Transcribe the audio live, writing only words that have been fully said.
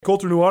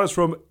Colter Nuanez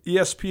from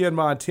ESPN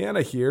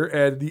Montana here,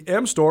 and the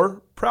M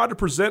Store, proud to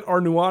present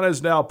our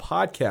Nuanez Now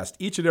podcast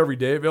each and every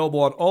day, available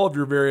on all of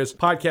your various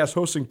podcast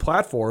hosting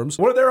platforms.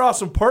 One of their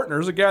awesome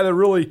partners, a guy that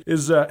really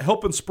is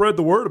helping spread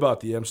the word about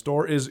the M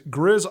Store, is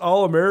Griz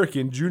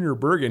All-American Junior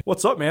Bergen.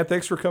 What's up, man?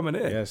 Thanks for coming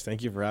in. Yes,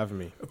 thank you for having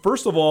me.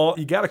 First of all,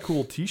 you got a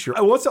cool t-shirt.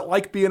 What's it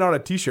like being on a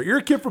t-shirt? You're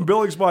a kid from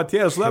Billings,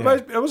 Montana, so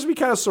that must be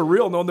kind of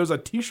surreal knowing there's a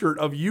t-shirt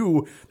of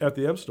you at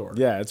the M Store.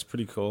 Yeah, it's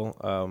pretty cool.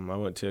 I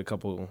went to a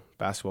couple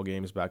basketball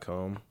games back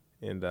home,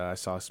 and I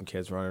saw some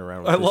kids running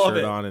around with the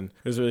shirt on, and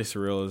it was really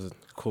surreal. It was a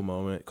cool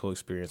moment, cool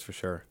experience for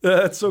sure.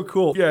 That's so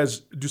cool. You guys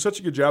do such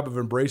a good job of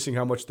embracing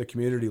how much the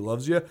community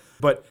loves you.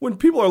 But when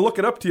people are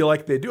looking up to you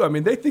like they do,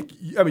 they think,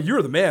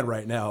 you're the man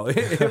right now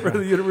for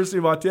the University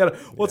of Montana.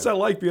 What's that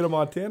like being a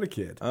Montana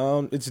kid?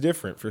 It's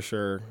different for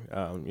sure.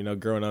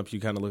 Growing up, you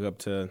kind of look up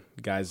to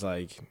guys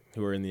like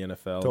who are in the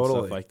NFL and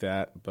stuff like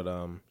that. But,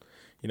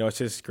 it's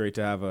just great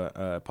to have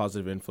a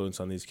positive influence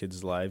on these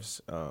kids' lives.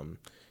 I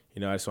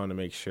just want to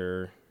make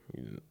sure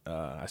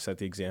I set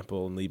the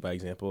example and lead by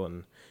example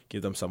and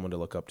give them someone to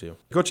look up to.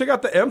 Go check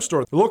out the M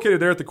Store. They're located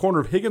there at the corner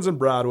of Higgins and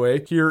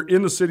Broadway here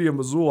in the city of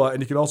Missoula,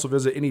 and you can also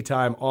visit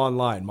anytime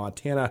online,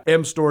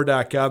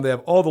 montanamstore.com. They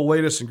have all the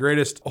latest and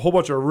greatest, a whole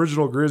bunch of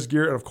original Griz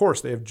gear, and of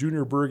course, they have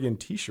Junior Bergen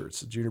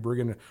t-shirts. Junior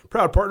Bergen,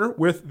 proud partner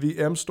with the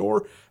M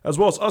Store, as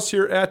well as us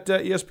here at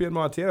ESPN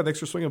Montana. Thanks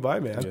for swinging by,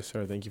 man. Yes,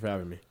 sir. Thank you for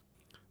having me.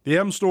 The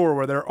M Store,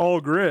 where they're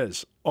all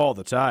Griz all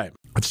the time.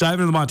 Let's dive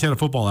into the Montana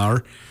Football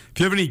Hour. If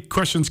you have any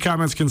questions,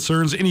 comments,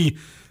 concerns, any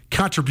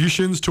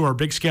contributions to our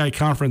Big Sky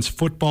Conference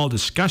football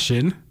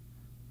discussion,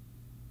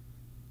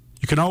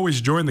 you can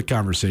always join the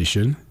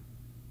conversation.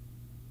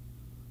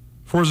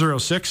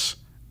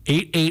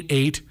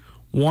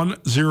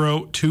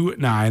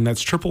 406-888-1029.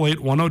 That's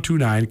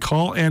 888-1029.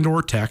 Call and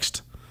or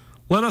text.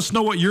 Let us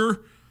know what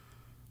your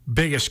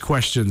biggest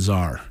questions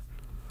are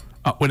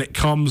when it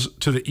comes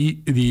to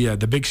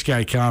the Big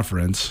Sky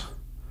Conference.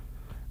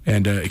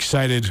 And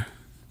excited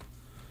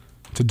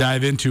to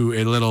dive into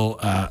a little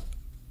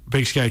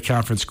Big Sky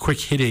Conference quick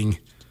hitting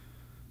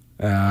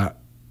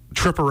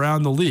trip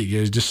around the league.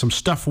 It's just some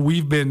stuff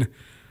we've been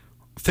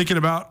thinking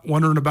about,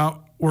 wondering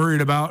about,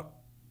 worried about,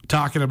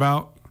 talking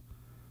about.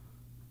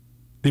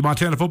 The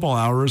Montana Football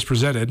Hour is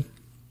presented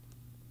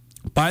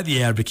by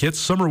the Advocates.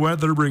 Summer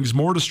weather brings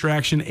more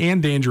distraction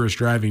and dangerous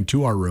driving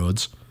to our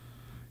roads.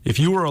 If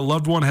you or a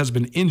loved one has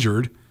been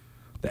injured,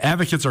 the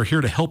Advocates are here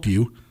to help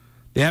you.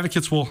 The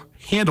Advocates will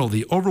handle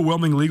the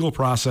overwhelming legal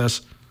process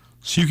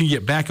so you can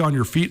get back on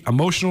your feet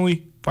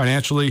emotionally,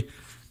 financially,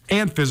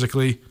 and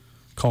physically.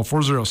 Call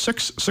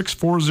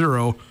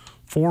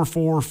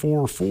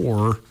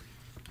 406-640-4444.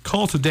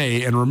 Call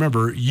today, and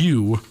remember,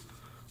 you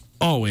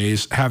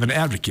always have an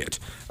advocate.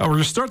 We're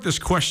going to start this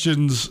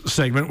questions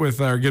segment with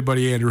our good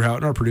buddy Andrew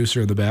Houghton, our producer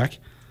in the back,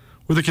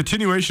 with a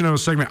continuation of a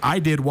segment I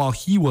did while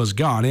he was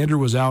gone. Andrew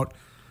was out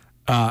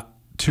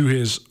to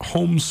his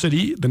home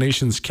city, the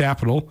nation's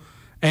capital,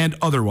 and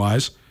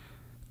otherwise.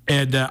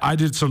 And I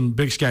did some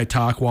Big Sky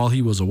talk while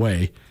he was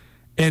away.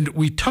 And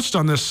we touched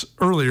on this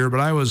earlier, but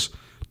I was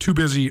too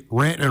busy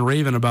ranting and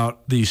raving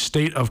about the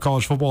state of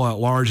college football at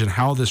large and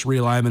how this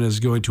realignment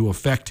is going to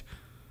affect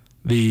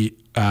the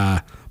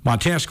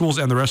Montana schools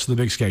and the rest of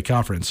the Big Sky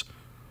Conference.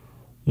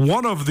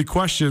 One of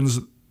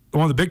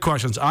the big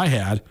questions I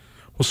had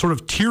was sort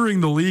of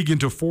tiering the league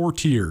into 4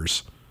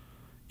 tiers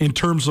in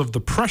terms of the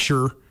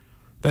pressure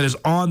that is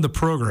on the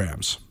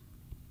programs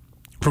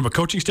from a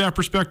coaching staff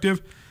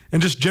perspective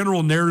and just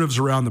general narratives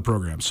around the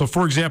program. So,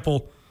 for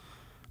example,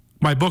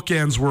 my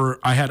bookends were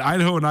I had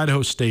Idaho and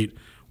Idaho State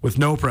with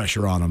no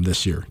pressure on them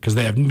this year because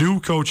they have new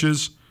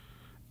coaches,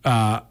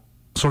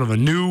 sort of a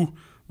new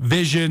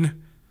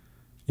vision.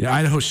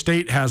 Idaho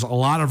State has a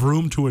lot of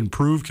room to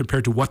improve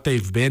compared to what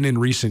they've been in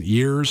recent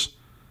years.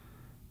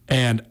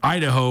 And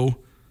Idaho,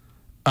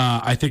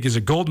 I think, is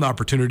a golden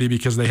opportunity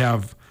because they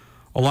have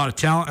a lot of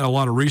talent and a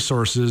lot of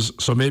resources,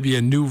 so maybe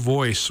a new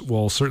voice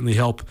will certainly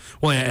help.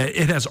 Well,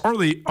 it has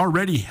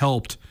already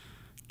helped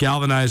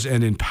galvanize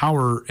and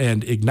empower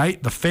and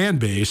ignite the fan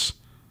base.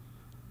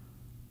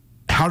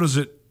 How does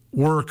it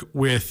work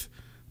with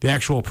the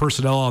actual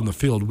personnel on the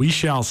field? We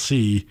shall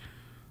see,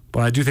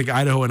 but I do think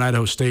Idaho and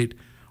Idaho State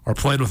are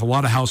playing with a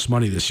lot of house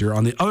money this year.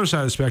 On the other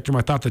side of the spectrum,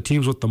 I thought the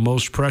teams with the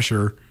most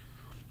pressure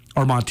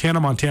are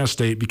Montana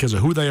State because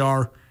of who they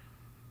are.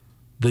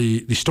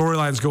 The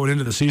storylines going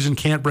into the season,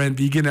 can't Brent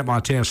Vigen at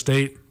Montana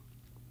State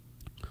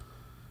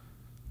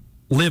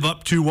live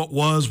up to what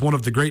was one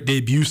of the great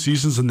debut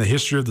seasons in the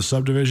history of the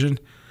subdivision?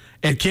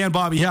 And can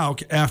Bobby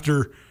Houck,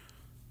 after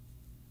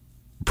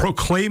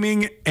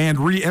proclaiming and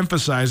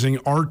re-emphasizing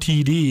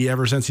RTD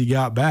ever since he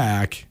got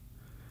back,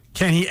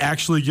 can he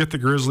actually get the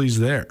Grizzlies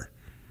there?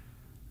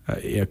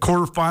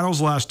 Quarterfinals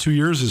the last 2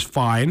 years is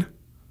fine,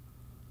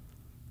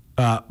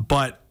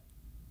 but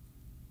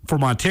for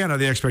Montana,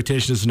 the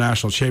expectation is a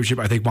national championship.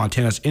 I think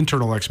Montana's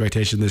internal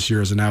expectation this year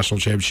is a national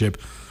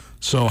championship.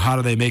 So how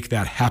do they make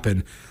that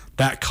happen?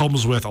 That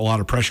comes with a lot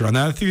of pressure on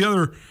that. I think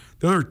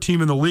the other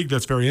team in the league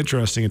that's very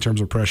interesting in terms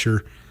of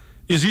pressure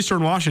is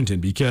Eastern Washington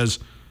because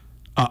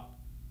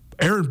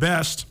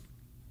Best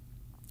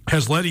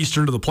has led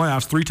Eastern to the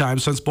playoffs 3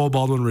 times since Bo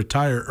Baldwin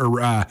retired,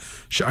 or I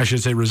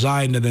should say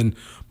resigned, and then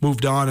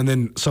moved on, and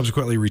then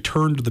subsequently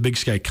returned to the Big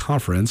Sky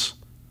Conference.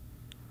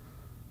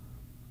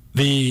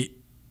 The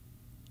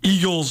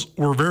Eagles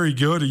were very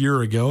good a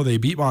year ago. They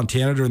beat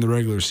Montana during the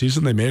regular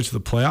season. They made it to the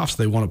playoffs.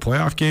 They won a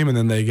playoff game, and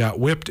then they got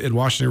whipped at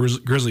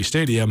Washington Grizzly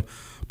Stadium.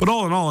 But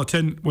all in all, a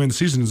 10-win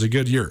season is a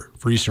good year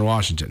for Eastern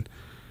Washington.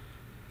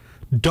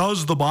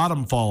 Does the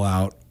bottom fall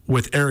out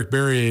with Eric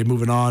Berrier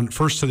moving on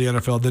first to the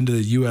NFL, then to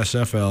the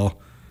USFL?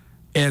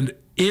 And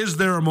is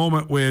there a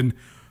moment when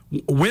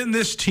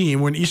this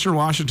team, when Eastern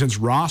Washington's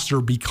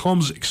roster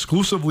becomes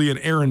exclusively an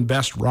Aaron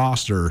Best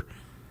roster,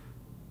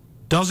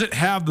 does it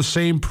have the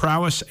same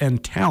prowess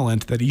and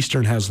talent that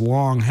Eastern has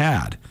long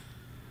had?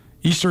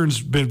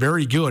 Eastern's been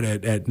very good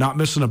at not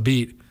missing a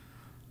beat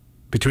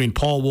between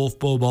Paul Wolf,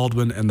 Bo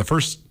Baldwin, and the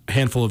first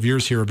handful of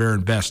years here of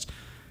Aaron Best.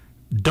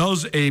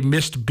 Does a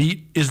missed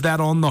beat, is that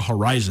on the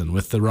horizon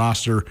with the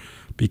roster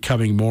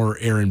becoming more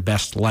Aaron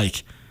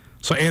Best-like?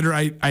 So, Andrew,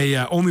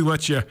 I only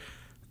let you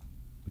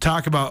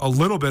talk about a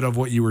little bit of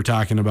what you were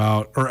talking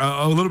about, or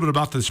a little bit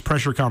about this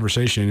pressure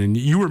conversation, and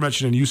you were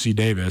mentioning UC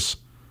Davis,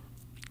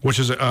 which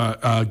is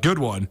a good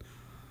one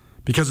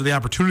because of the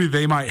opportunity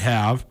they might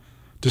have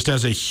just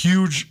as a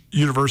huge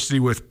university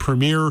with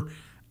premier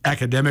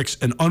academics,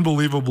 an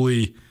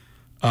unbelievably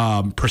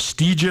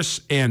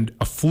prestigious and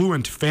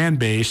affluent fan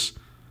base,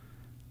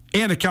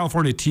 and a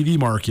California TV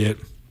market.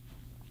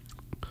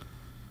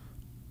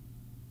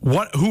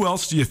 Who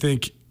else do you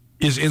think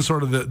is in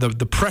sort of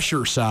the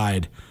pressure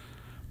side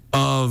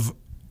of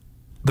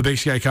the Big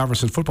Sky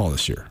Conference in football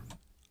this year?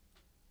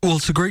 Well,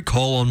 it's a great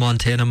call on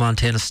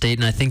Montana State,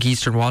 and I think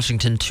Eastern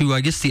Washington too. I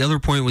guess the other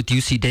point with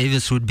UC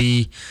Davis would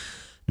be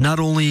not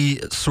only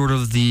sort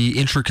of the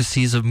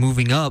intricacies of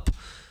moving up,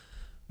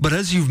 but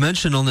as you've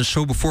mentioned on the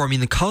show before, I mean,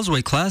 the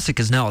Causeway Classic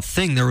is now a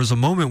thing. There was a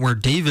moment where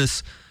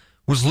Davis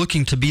was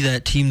looking to be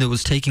that team that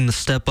was taking the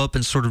step up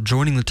and sort of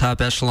joining the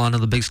top echelon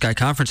of the Big Sky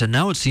Conference, and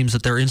now it seems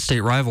that their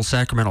in-state rival,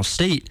 Sacramento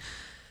State,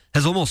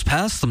 has almost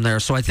passed them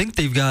there. So I think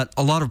they've got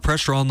a lot of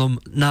pressure on them,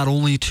 not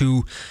only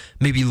to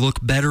maybe look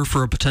better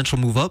for a potential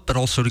move up, but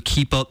also to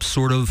keep up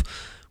sort of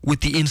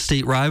with the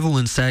in-state rival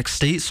in Sac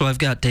State. So I've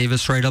got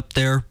Davis right up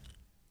there.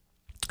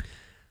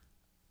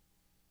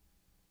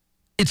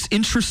 It's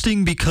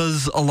interesting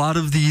because a lot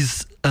of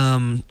these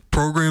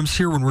programs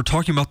here, when we're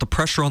talking about the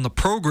pressure on the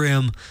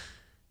program,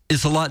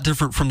 is a lot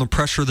different from the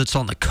pressure that's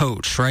on the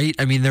coach, right?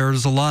 I mean,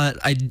 there's a lot,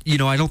 I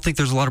don't think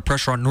there's a lot of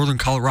pressure on Northern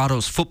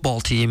Colorado's football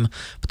team,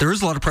 but there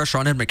is a lot of pressure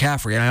on Ed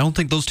McCaffrey, and I don't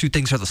think those two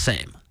things are the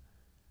same.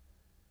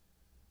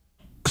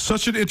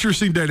 Such an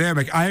interesting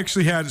dynamic. I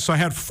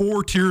had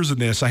 4 tiers in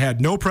this. I had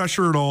no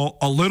pressure at all,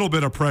 a little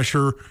bit of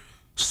pressure,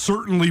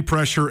 certainly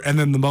pressure, and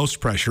then the most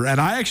pressure.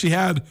 And I actually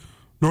had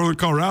Northern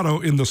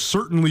Colorado in the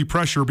certainly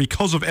pressure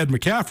because of Ed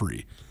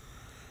McCaffrey.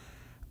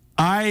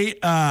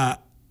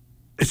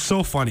 It's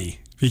so funny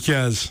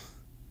because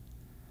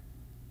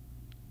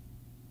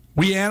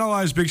we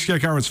analyze Big Sky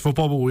Conference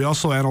football, but we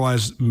also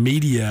analyze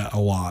media a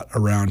lot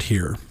around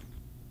here.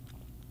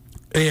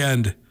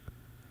 And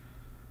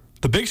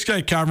the Big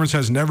Sky Conference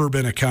has never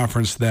been a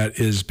conference that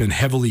has been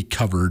heavily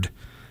covered.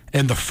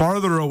 And the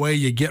farther away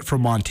you get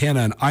from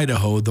Montana and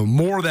Idaho, the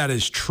more that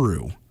is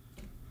true.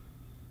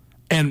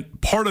 And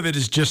part of it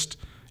is just,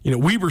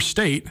 Weber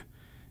State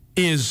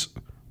is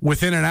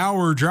within an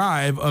hour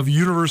drive of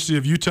University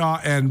of Utah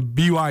and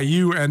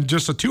BYU and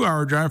just a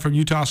 2-hour drive from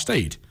Utah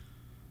State.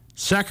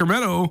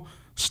 Sacramento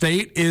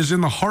State is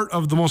in the heart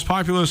of the most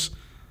populous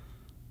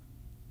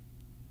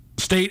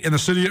state in the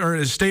city,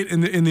 or state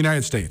in the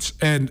United States.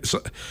 And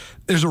so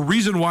there's a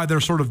reason why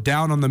they're sort of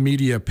down on the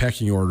media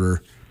pecking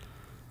order.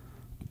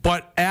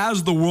 But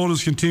as the world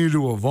has continued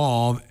to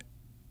evolve,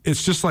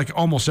 it's just like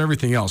almost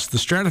everything else. The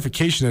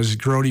stratification has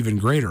grown even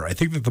greater. I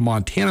think that the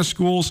Montana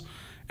schools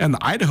and the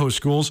Idaho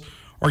schools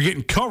are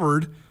getting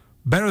covered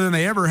better than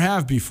they ever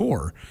have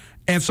before.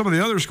 And some of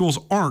the other schools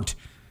aren't.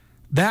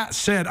 That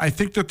said, I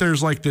think that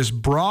there's like this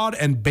broad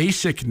and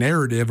basic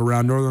narrative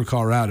around Northern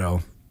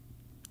Colorado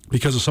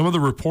because of some of the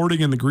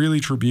reporting in the Greeley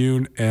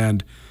Tribune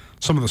and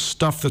some of the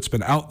stuff that's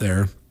been out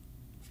there.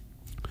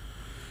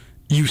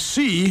 You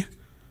see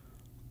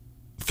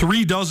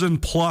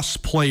 36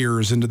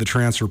 players into the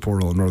transfer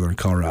portal in Northern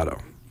Colorado.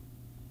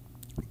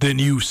 Then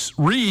you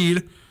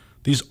read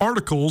these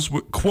articles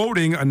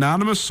quoting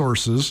anonymous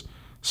sources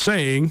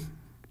saying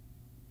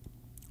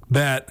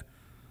that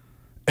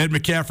Ed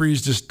McCaffrey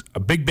is just a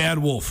big bad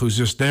wolf who's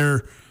just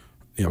there,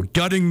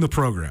 gutting the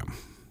program.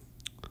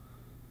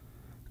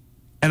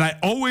 And I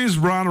always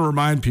want to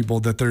remind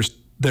people that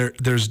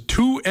there's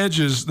 2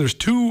 edges, there's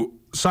 2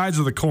 sides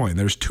of the coin.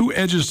 There's 2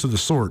 edges to the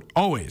sword,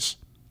 always.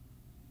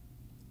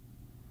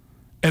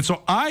 And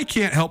so I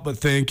can't help but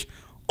think,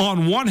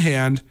 on one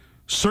hand,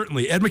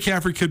 certainly Ed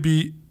McCaffrey could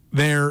be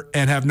there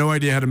and have no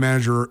idea how to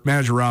manage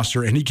a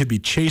roster, and he could be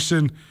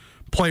chasing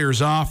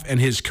players off, and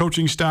his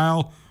coaching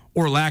style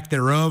or lack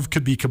thereof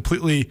could be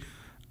completely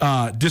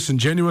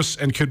disingenuous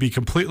and could be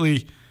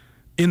completely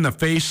in the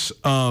face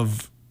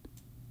of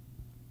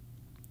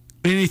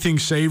anything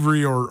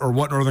savory or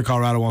what Northern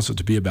Colorado wants it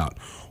to be about.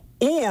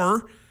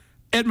 Or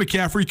Ed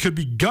McCaffrey could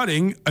be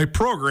gutting a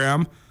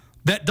program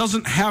that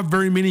doesn't have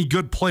very many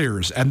good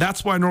players. And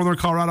that's why Northern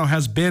Colorado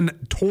has been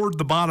toward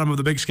the bottom of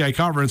the Big Sky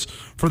Conference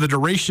for the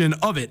duration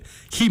of it.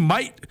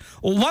 A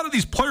lot of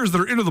these players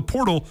that are into the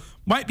portal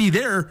might be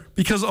there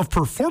because of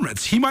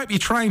performance. He might be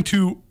trying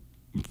to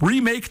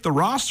remake the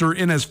roster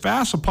in as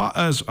fast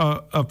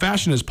a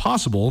fashion as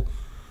possible.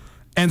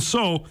 And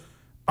so,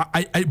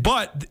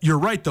 but you're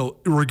right, though,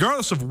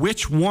 regardless of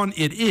which one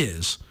it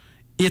is,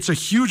 it's a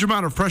huge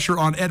amount of pressure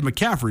on Ed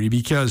McCaffrey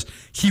because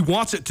he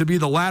wants it to be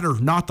the latter,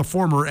 not the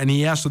former, and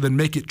he has to then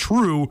make it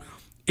true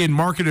in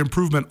market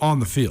improvement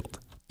on the field.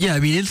 Yeah, I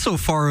mean,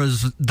 insofar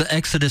as the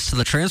exodus to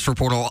the transfer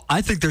portal,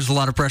 I think there's a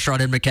lot of pressure on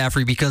Ed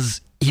McCaffrey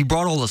because he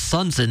brought all the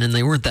Suns in and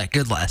they weren't that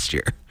good last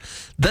year.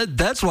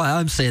 That's why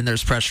I'm saying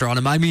there's pressure on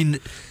him. I mean,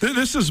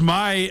 this is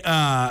my.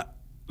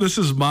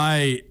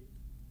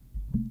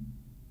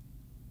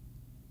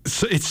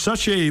 It's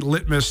such a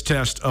litmus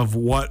test of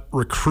what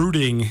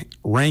recruiting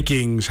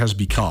rankings has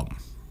become.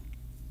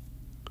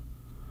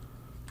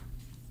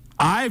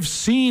 I've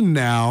seen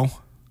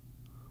now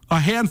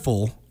a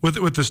handful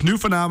with this new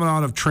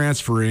phenomenon of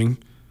transferring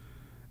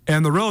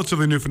and the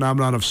relatively new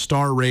phenomenon of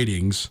star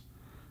ratings.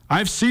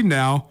 I've seen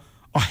now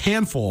a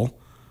handful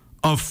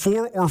of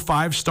 4 or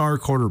 5 star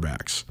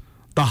quarterbacks.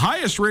 The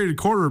highest rated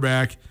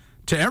quarterback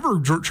to ever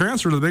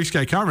transfer to the Big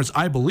Sky Conference,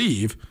 I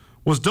believe,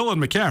 was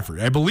Dylan McCaffrey.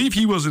 I believe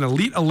he was an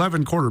Elite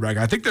 11 quarterback.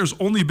 I think there's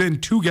only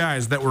been 2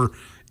 guys that were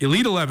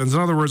Elite 11s, in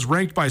other words,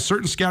 ranked by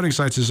certain scouting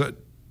sites as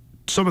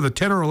some of the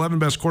 10 or 11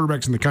 best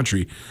quarterbacks in the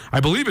country.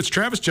 I believe it's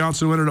Travis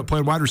Johnson, who ended up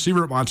playing wide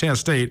receiver at Montana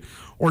State,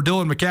 or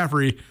Dylan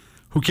McCaffrey,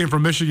 who came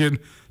from Michigan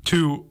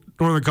to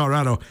Northern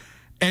Colorado.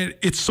 And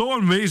it's so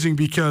amazing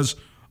because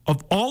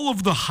of all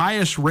of the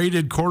highest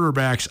rated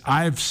quarterbacks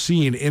I've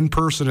seen in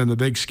person in the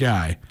Big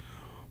Sky,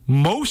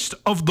 most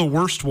of the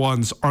worst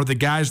ones are the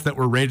guys that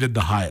were rated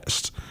the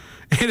highest.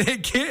 And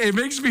it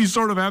makes me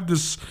sort of have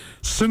this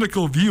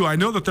cynical view. I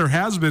know that there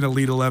has been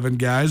Elite 11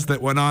 guys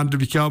that went on to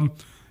become,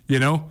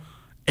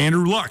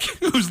 Andrew Luck,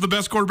 who's the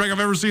best quarterback I've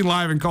ever seen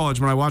live in college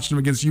when I watched him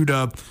against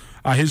UW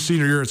his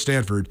senior year at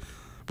Stanford.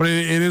 But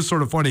it is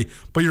sort of funny.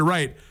 But you're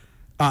right.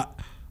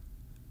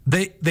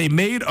 They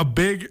made a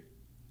big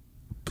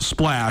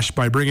splash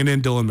by bringing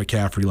in Dylan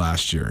McCaffrey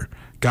last year.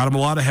 Got him a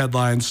lot of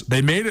headlines.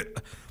 They made it...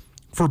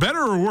 For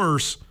better or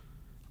worse,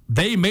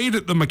 they made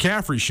it the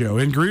McCaffrey show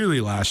in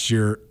Greeley last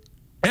year.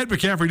 Ed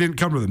McCaffrey didn't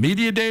come to the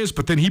media days,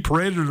 but then he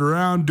paraded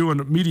around doing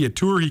a media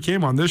tour. He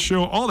came on this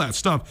show, all that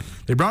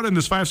stuff. They brought in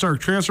this 5-star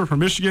transfer from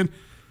Michigan,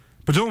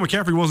 but Dylan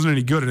McCaffrey wasn't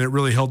any good, and it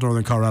really held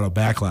Northern Colorado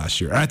back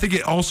last year. And I think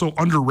it also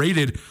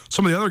underrated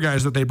some of the other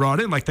guys that they brought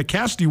in, like the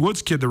Cassidy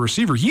Woods kid, the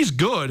receiver. He's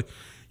good.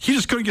 He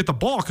just couldn't get the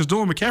ball because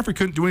Dylan McCaffrey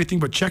couldn't do anything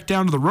but check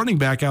down to the running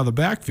back out of the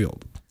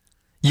backfield.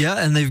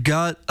 Yeah, and they've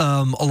got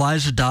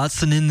Elijah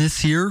Dotson in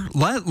this year.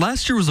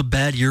 Last year was a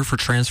bad year for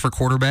transfer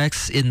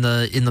quarterbacks in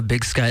the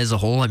Big Sky as a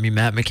whole. I mean,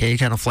 Matt McKay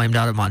kind of flamed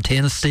out at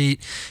Montana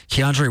State.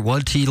 Keandre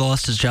Wadtee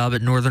lost his job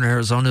at Northern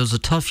Arizona. It was a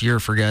tough year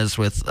for guys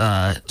with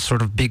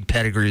sort of big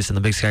pedigrees in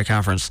the Big Sky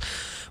Conference.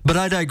 But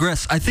I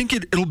digress. I think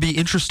it'll be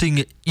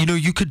interesting.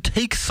 You could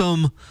take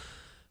some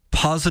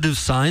positive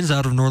signs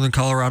out of Northern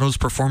Colorado's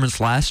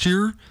performance last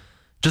year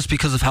just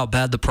because of how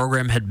bad the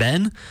program had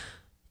been.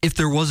 If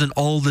there wasn't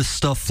all this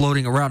stuff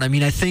floating around. I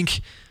mean, I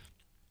think,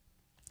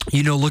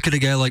 look at a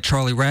guy like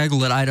Charlie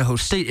Raggle at Idaho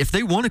State. If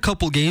they won a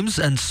couple games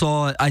and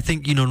I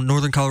think,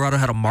 Northern Colorado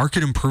had a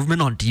market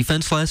improvement on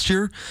defense last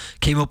year,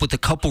 came up with a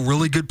couple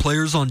really good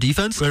players on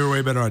defense. They were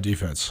way better on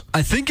defense.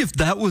 I think if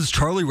that was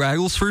Charlie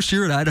Raggle's first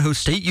year at Idaho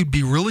State, you'd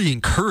be really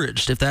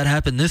encouraged if that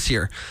happened this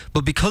year.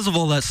 But because of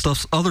all that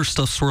stuff, other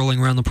stuff swirling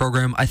around the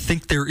program, I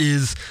think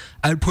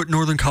I'd put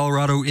Northern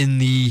Colorado in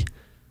the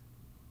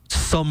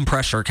some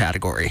pressure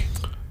category.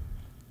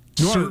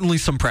 Certainly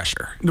some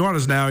pressure.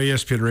 Nuanez Now,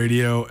 ESPN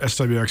Radio,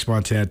 SWX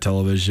Montana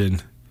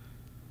Television,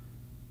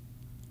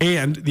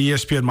 and the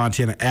ESPN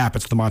Montana app.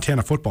 It's the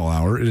Montana Football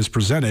Hour. It is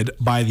presented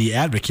by the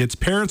Advocates.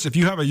 Parents, if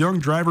you have a young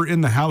driver in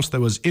the house that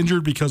was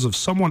injured because of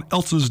someone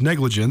else's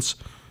negligence,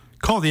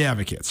 call the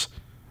Advocates.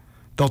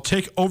 They'll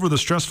take over the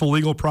stressful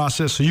legal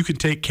process so you can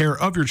take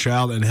care of your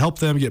child and help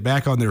them get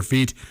back on their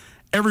feet.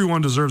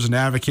 Everyone deserves an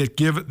advocate.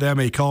 Give them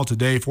a call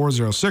today,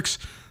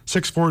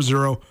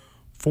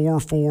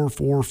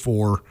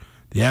 406-640-4444.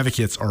 The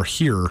Advocates are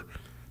here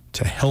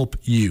to help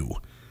you.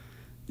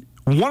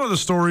 One of the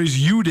stories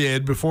you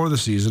did before the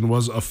season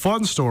was a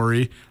fun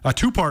story, a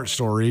 2-part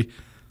story,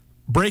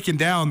 breaking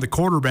down the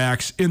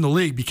quarterbacks in the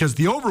league, because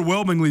the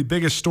overwhelmingly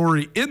biggest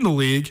story in the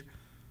league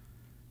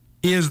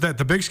is that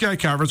the Big Sky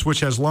Conference, which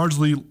has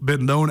largely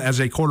been known as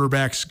a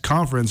quarterbacks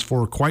conference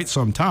for quite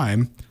some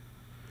time,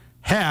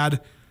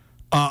 had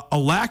a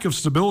lack of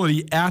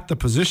stability at the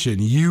position.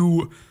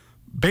 You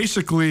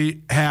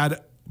basically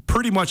had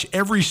pretty much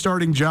every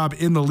starting job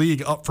in the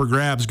league up for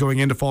grabs going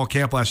into fall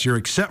camp last year,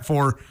 except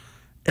for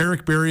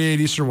Eric Berrier at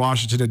Eastern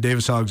Washington and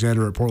Davis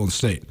Alexander at Portland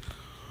State.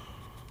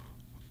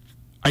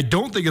 I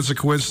don't think it's a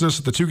coincidence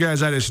that the two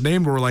guys I just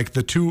named were like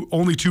the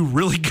only two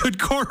really good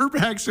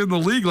quarterbacks in the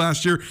league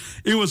last year.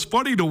 It was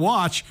funny to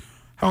watch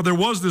how there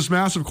was this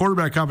massive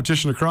quarterback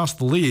competition across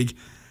the league,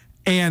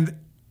 and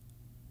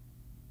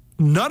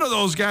none of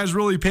those guys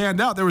really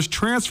panned out. There was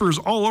transfers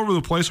all over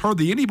the place.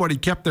 Hardly anybody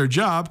kept their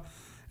job.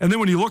 And then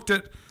when you looked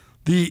at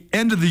the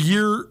end of the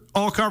year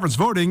all-conference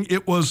voting,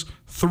 it was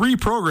 3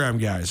 program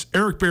guys.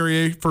 Eric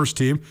Barrier, first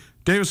team.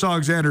 Davis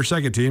Alexander,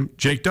 second team.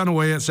 Jake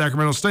Dunaway at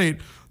Sacramento State,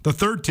 the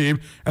third team.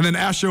 And then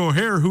Asher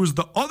O'Hare, who's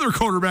the other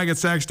quarterback at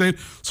Sac State,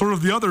 sort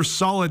of the other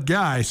solid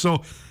guy.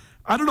 So,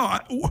 I don't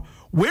know.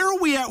 Where are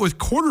we at with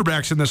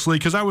quarterbacks in this league?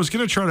 Because I was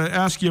going to try to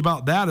ask you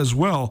about that as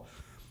well.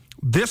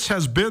 This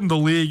has been the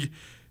league.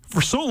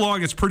 For so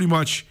long, it's pretty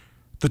much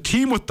the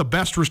team with the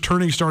best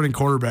returning starting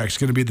quarterback is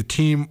going to be the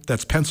team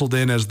that's penciled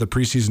in as the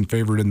preseason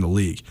favorite in the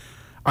league.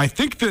 I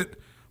think that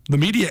the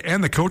media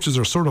and the coaches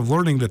are sort of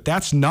learning that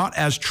that's not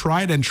as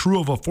tried and true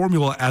of a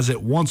formula as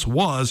it once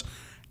was.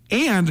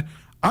 And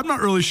I'm not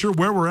really sure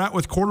where we're at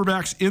with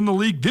quarterbacks in the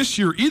league this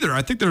year either.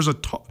 I think there's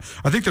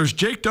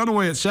Jake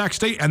Dunaway at Sac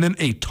State and then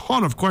a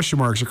ton of question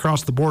marks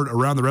across the board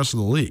around the rest of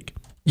the league.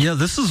 Yeah,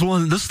 this is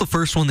the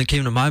first one that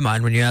came to my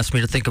mind when you asked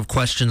me to think of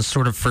questions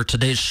sort of for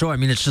today's show. I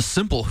mean, it's just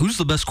simple. Who's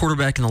the best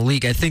quarterback in the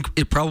league? I think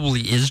it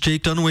probably is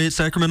Jake Dunaway at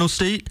Sacramento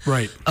State,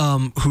 right?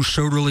 Who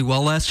showed really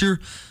well last year.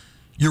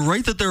 You're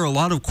right that there are a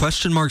lot of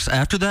question marks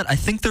after that. I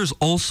think there's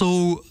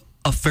also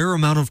a fair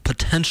amount of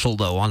potential,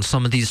 though, on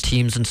some of these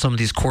teams and some of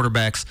these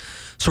quarterbacks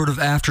sort of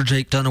after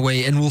Jake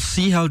Dunaway. And we'll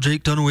see how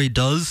Jake Dunaway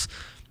does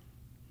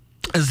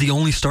as the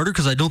only starter,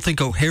 because I don't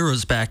think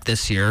O'Hara's back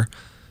this year.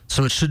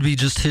 So it should be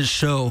just his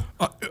show.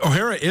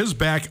 O'Hara is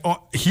back.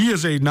 He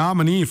is a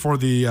nominee for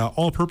the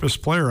all-purpose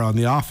player on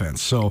the offense.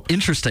 So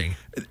interesting.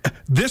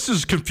 This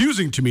is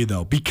confusing to me,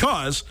 though,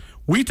 because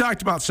we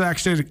talked about Sac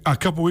State a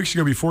couple weeks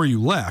ago before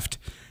you left,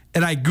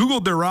 and I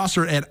Googled their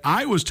roster, and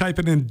I was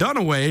typing in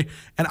Dunaway,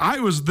 and I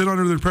was then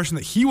under the impression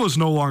that he was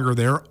no longer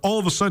there. All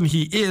of a sudden,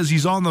 he is.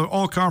 He's on the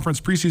all-conference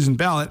preseason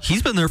ballot.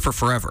 He's been there for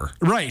forever.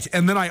 Right.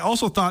 And then I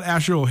also thought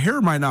Asher O'Hare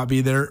might not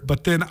be there,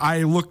 but then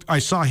I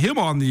saw him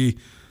on the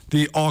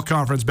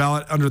all-conference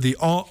ballot under the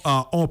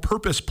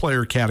all-purpose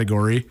player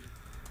category,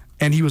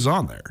 and he was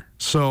on there.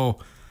 So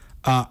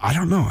I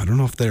don't know. I don't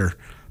know if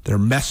they're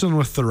messing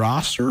with the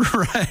roster,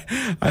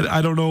 right?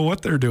 I don't know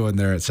what they're doing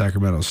there at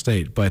Sacramento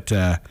State, but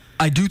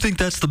I do think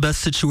that's the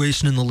best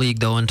situation in the league,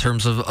 though, in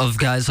terms of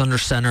guys under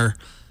center.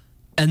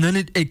 And then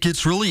it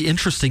gets really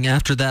interesting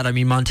after that. I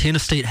mean, Montana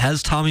State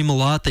has Tommy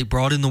Mellott. They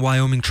brought in the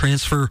Wyoming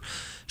transfer,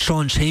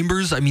 Sean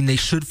Chambers. I mean, they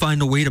should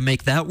find a way to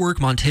make that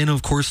work. Montana,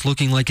 of course,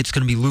 looking like it's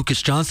going to be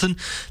Lucas Johnson.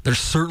 There's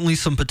certainly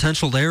some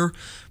potential there.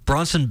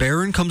 Bronson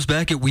Barron comes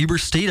back at Weber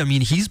State. I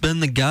mean, he's been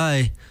the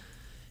guy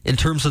in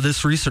terms of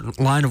this recent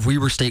line of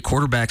Weber State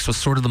quarterbacks with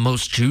sort of the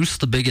most juice,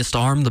 the biggest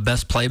arm, the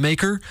best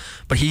playmaker.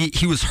 But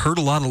he was hurt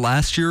a lot of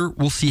last year.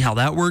 We'll see how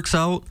that works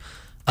out.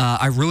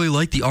 I really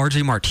like the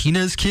RJ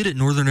Martinez kid at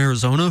Northern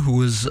Arizona, who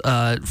was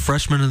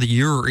freshman of the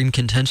year or in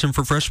contention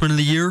for freshman of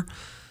the year.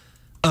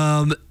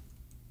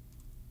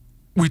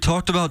 We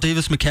talked about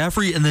Davis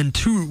McCaffrey, and then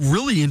 2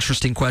 really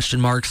interesting question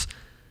marks,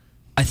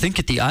 I think,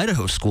 at the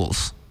Idaho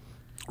schools.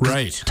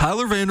 Right.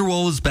 Tyler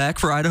Vanderwall is back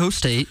for Idaho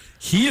State.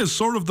 He is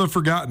sort of the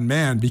forgotten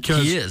man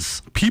because he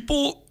is.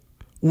 People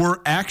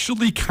were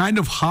actually kind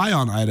of high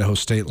on Idaho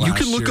State last year.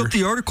 You can look up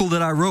the article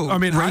that I wrote,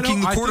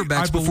 ranking the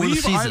quarterbacks before the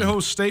season. I believe Idaho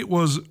State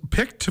was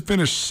picked to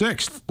finish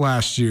 6th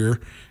last year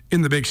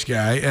in the Big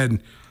Sky,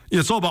 and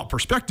it's all about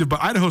perspective,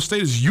 but Idaho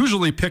State is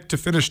usually picked to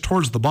finish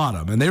towards the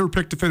bottom, and they were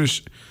picked to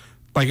finish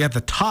like at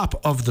the top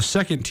of the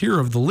second tier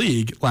of the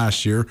league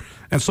last year,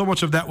 and so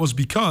much of that was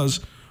because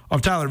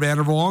of Tyler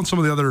Vanderwall and some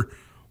of the other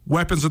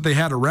weapons that they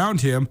had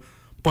around him.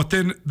 But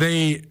then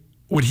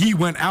when he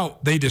went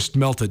out, they just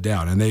melted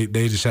down, and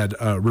they just had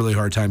a really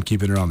hard time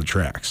keeping it on the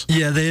tracks.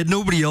 Yeah, they had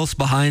nobody else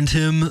behind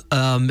him,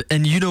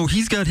 and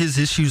he's got his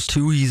issues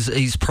too.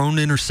 He's prone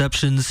to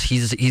interceptions.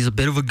 He's a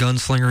bit of a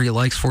gunslinger. He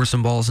likes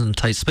forcing balls in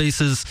tight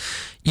spaces,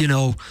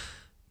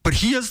 But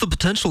he has the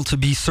potential to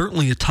be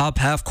certainly a top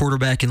half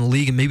quarterback in the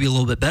league and maybe a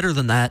little bit better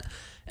than that.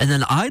 And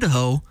then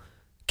Idaho,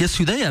 guess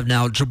who they have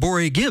now?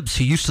 Jabore Gibbs,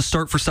 who used to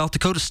start for South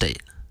Dakota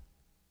State.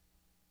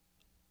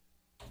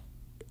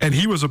 And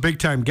he was a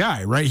big-time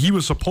guy, right? He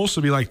was supposed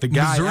to be like the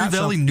guy. Missouri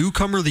Valley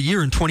Newcomer of the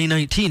Year in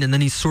 2019, and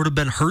then he's sort of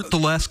been hurt the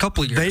last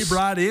couple of years. They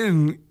brought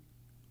in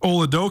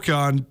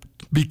Oladoka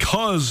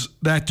because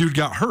that dude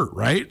got hurt,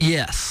 right?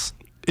 Yes.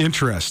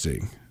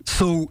 Interesting.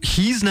 So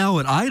he's now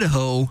at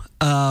Idaho,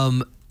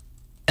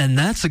 and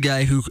that's a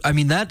guy who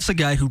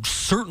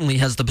certainly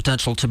has the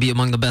potential to be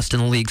among the best in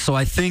the league. So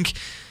I think,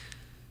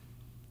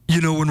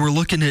 when we're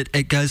looking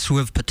at guys who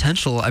have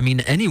potential,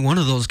 any one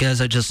of those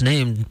guys I just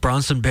named,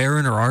 Bronson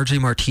Barron or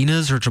RJ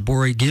Martinez or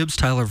Jabore Gibbs,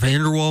 Tyler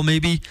Vanderwall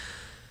maybe,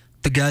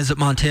 the guys at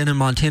Montana and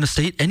Montana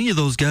State, any of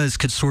those guys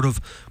could sort of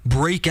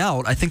break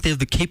out. I think they have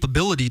the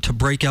capability to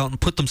break out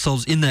and put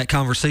themselves in that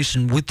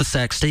conversation with the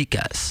Sac State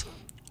guys.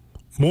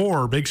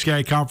 More Big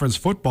Sky Conference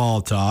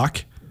football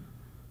talk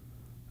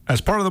as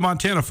part of the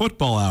Montana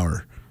Football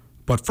Hour.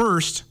 But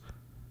first,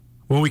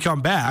 When we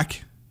come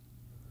back,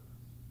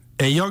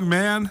 a young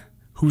man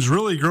who's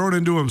really grown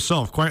into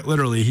himself, quite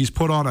literally. He's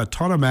put on a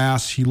ton of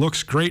mass. He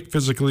looks great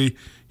physically.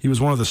 He was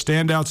one of the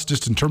standouts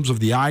just in terms of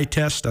the eye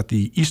test at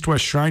the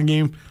East-West Shrine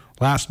game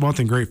last month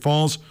in Great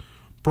Falls.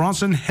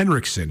 Braunson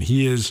Henriksen.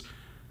 He is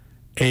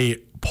a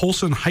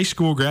Polson High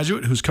School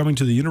graduate who's coming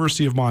to the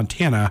University of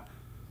Montana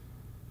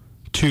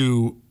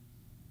to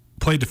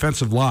play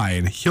defensive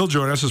line. He'll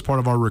join us as part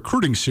of our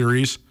recruiting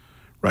series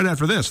right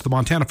after this. The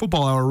Montana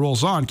Football Hour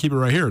rolls on. Keep it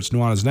right here. It's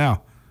Nuanez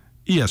Now,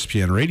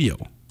 ESPN Radio.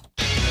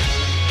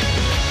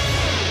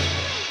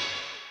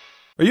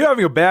 Are you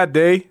having a bad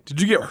day? Did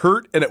you get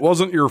hurt and it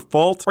wasn't your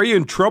fault? Are you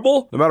in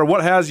trouble? No matter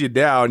what has you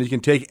down, you can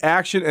take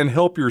action and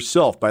help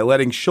yourself by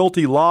letting Schulte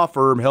Law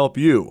Firm help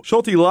you.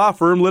 Schulte Law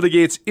Firm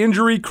litigates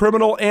injury,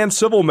 criminal, and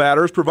civil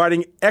matters,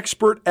 providing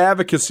expert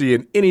advocacy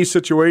in any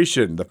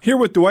situation. Here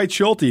with Dwight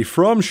Schulte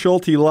from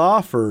Schulte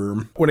Law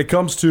Firm. When it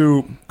comes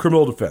to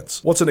criminal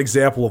defense, what's an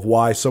example of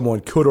why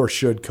someone could or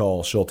should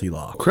call Schulte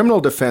Law? Criminal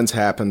defense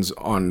happens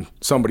on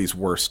somebody's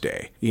worst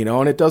day,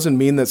 and it doesn't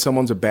mean that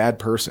someone's a bad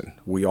person.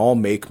 We all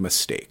make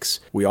mistakes.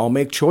 We all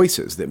make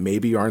choices that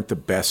maybe aren't the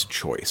best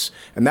choice,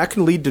 and that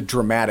can lead to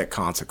dramatic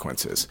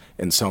consequences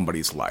in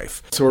somebody's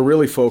life. So we're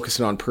really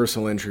focusing on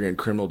personal injury and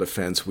criminal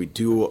defense. We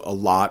do a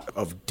lot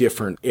of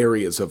different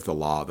areas of the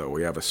law, though.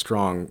 We have a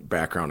strong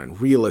background in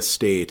real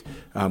estate.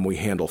 We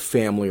handle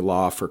family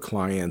law for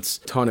clients,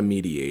 ton of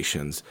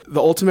mediations. The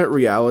ultimate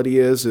reality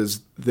is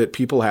that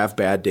people have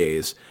bad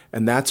days,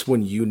 and that's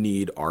when you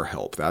need our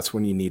help. That's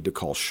when you need to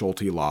call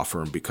Schulte Law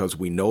Firm, because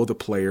we know the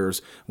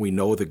players, we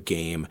know the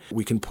game.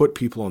 We can put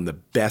people in the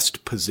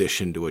best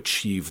position to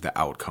achieve the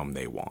outcome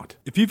they want.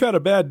 If you've had a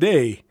bad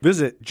day,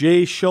 visit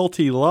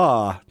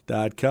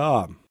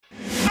jschultelaw.com.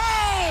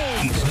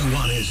 It's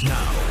Nuanez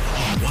Now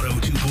on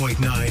 102.9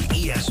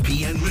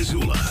 ESPN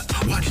Missoula.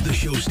 Watch the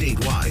show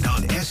statewide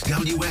on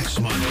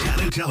SWX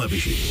Montana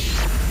Television.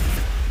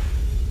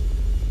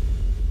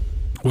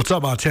 What's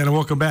up, Montana?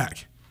 Welcome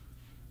back.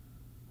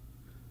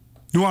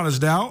 Nuanez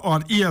Now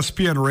on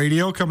ESPN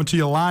Radio, coming to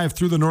you live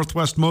through the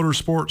Northwest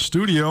Motorsport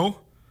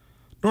studio.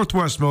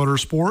 Northwest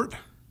Motorsport,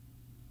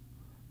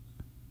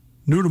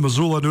 new to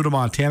Missoula, new to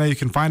Montana. You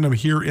can find them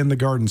here in the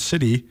Garden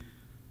City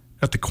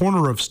at the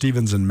corner of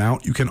Stevens and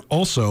Mount. You can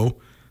also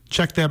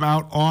check them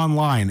out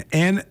online,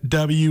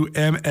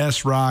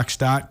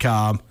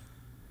 nwmsrocks.com.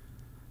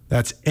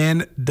 That's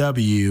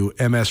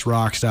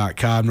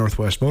nwmsrocks.com.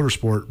 Northwest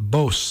Motorsport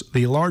boasts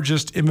the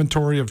largest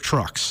inventory of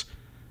trucks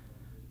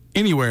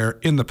anywhere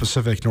in the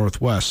Pacific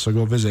Northwest. So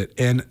go visit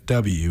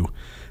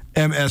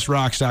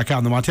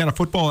nwmsrocks.com. The Montana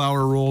Football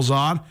Hour rolls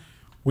on.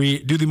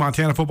 We do the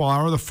Montana Football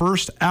Hour the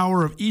first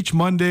hour of each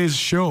Monday's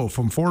show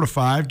from 4 to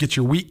 5. Get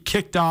your week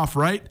kicked off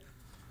right.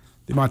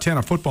 The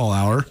Montana Football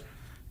Hour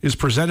is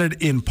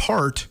presented in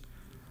part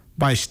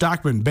by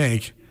Stockman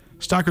Bank.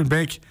 Stockman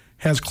Bank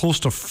has close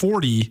to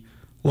 40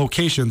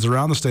 locations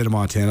around the state of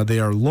Montana. They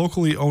are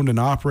locally owned and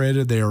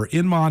operated. They are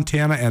in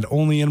Montana and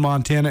only in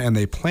Montana, and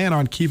they plan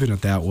on keeping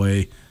it that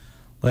way.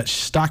 Let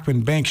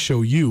Stockman Bank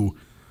show you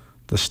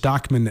the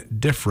Stockman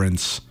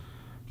difference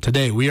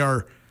today. We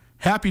are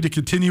happy to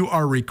continue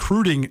our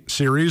recruiting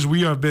series.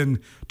 We have been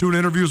doing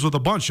interviews with a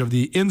bunch of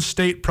the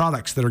in-state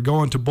products that are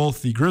going to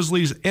both the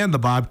Grizzlies and the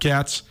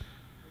Bobcats,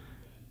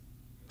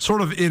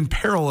 sort of in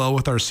parallel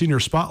with our Senior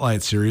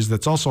Spotlight series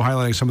that's also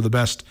highlighting some of the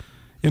best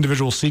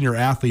individual senior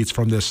athletes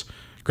from this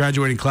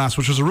graduating class,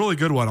 which was a really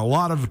good one. A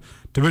lot of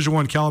Division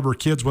I caliber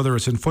kids, whether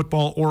it's in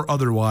football or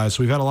otherwise.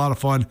 So we've had a lot of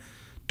fun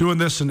doing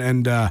this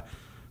and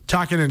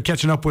talking and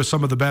catching up with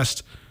some of the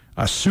best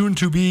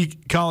soon-to-be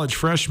college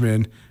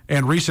freshmen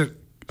and recent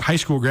high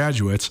school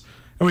graduates.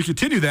 And we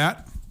continue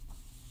that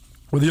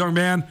with a young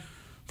man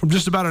from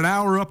just about an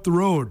hour up the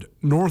road,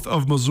 north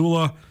of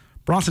Missoula.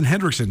 Braunson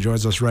Henriksen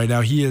joins us right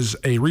now. He is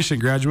a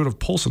recent graduate of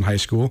Polson High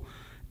School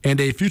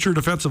and a future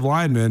defensive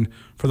lineman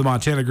for the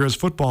Montana Griz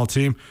football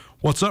team.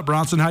 What's up,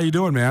 Braunson? How you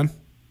doing, man?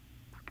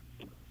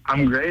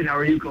 I'm great. How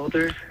are you,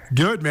 Colter?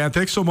 Good, man.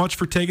 Thanks so much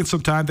for taking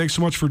some time. Thanks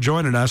so much for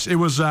joining us. It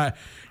was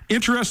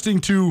interesting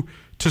to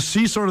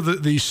see sort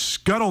of the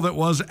scuttle that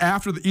was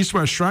after the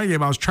East-West Shrine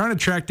game. I was trying to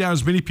track down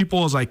as many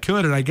people as I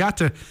could, and I got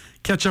to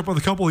catch up with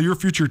a couple of your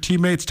future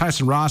teammates,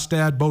 Tyson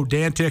Rostad, Bo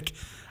Dantic,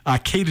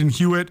 Caden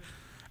Hewitt.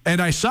 And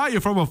I saw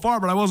you from afar,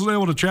 but I wasn't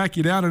able to track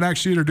you down and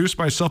actually introduce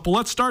myself. But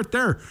let's start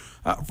there.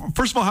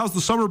 First of all, how's the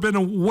summer been,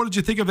 and what did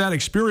you think of that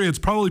experience?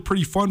 Probably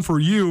pretty fun for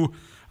you,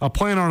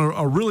 playing on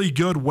a really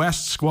good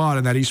West squad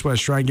in that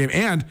East-West Shrine game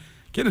and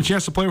getting a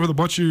chance to play with a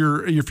bunch of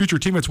your future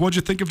teammates. What did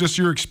you think of just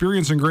your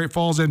experience in Great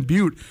Falls and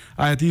Butte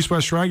at the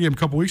East-West Shrine game a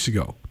couple weeks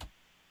ago?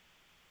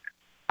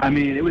 I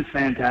mean, it was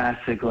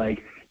fantastic.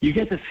 Like, you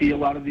get to see a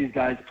lot of these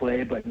guys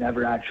play, but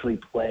never actually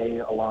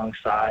play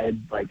alongside,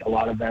 like, a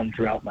lot of them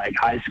throughout, like,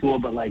 high school.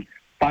 But, like,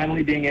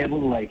 finally being able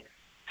to, like,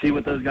 see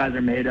what those guys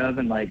are made of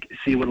and, like,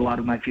 see what a lot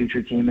of my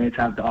future teammates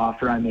have to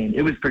offer. I mean,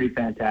 it was pretty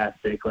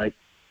fantastic. Like,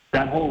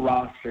 that whole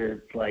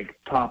roster, like,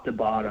 top to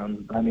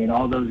bottom, I mean,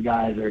 all those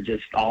guys are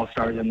just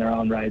all-stars in their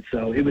own right.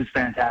 So it was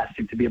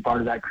fantastic to be a part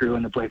of that crew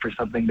and to play for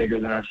something bigger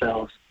than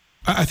ourselves.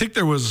 I think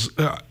there was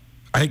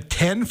I think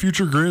 10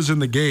 future Griz in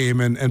the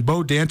game, and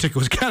Bo Dantic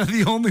was kind of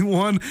the only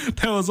one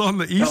that was on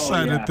the east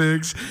side of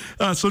things.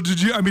 So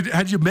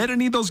had you met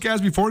any of those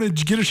guys before? Did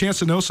you get a chance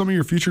to know some of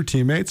your future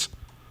teammates?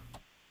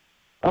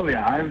 Oh,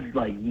 yeah. I've,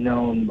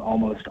 known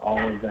almost all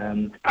of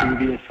them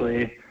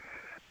previously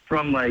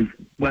from,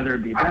 whether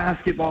it be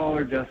basketball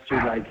or just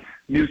through,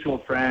 mutual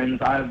friends.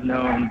 I've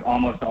known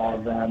almost all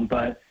of them.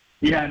 But,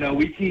 yeah, no,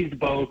 we teased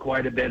Bo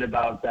quite a bit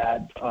about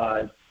that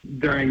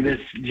during this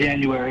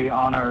January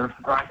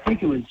I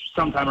think it was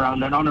sometime around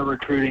then, on a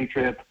recruiting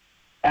trip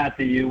at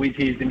the U. We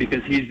teased him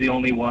because he's the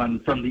only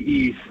one from the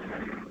East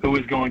who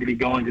was going to be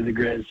going to the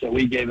Griz. So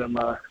we gave him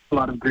a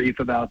lot of grief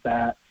about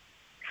that.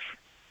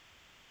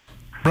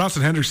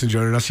 Braunson Henriksen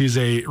joining us. He's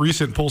a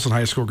recent Polson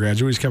High School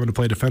graduate. He's coming to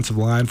play defensive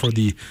line for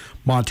the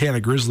Montana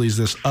Grizzlies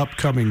this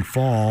upcoming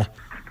fall.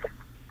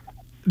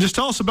 Just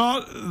tell us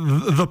about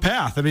the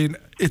path. I mean,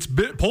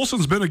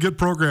 Polson's been a good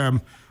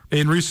program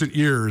in recent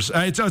years.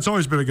 It's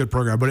always been a good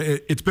program, but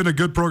it's been a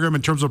good program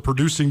in terms of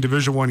producing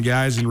Division I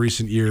guys in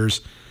recent years.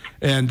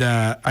 And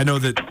I know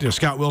that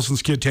Scott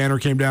Wilson's kid Tanner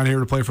came down here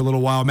to play for a little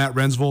while. Matt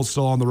Rensvold's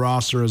still on the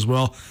roster as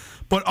well.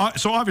 But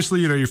so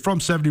obviously, you're from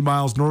 70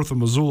 miles north of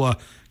Missoula.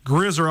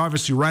 Griz are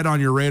obviously right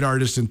on your radar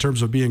just in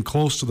terms of being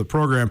close to the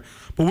program.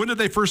 But when did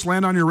they first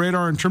land on your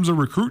radar in terms of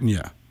recruiting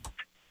you?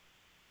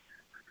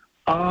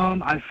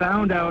 I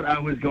found out I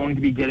was going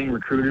to be getting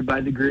recruited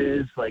by the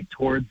Griz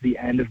towards the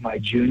end of my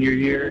junior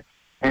year,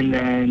 and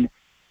then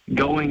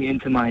going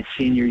into my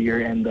senior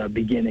year and the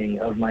beginning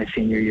of my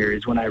senior year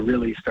is when I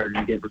really started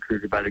to get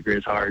recruited by the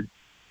Griz hard.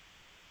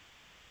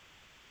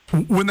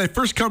 When they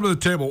first come to the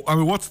table, I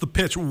mean, what's the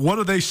pitch? What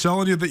are they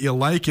selling you that you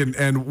like,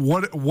 and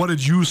what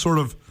did you sort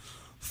of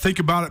think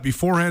about it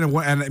beforehand,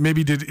 and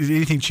maybe did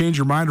anything change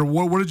your mind, or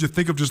what did you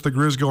think of just the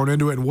Griz going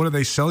into it, and what did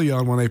they sell you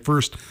on when they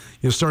first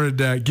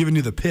started giving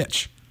you the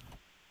pitch?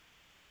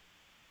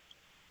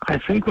 I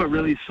think what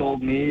really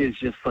sold me is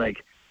just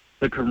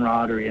the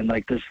camaraderie and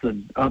just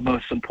the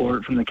utmost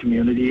support from the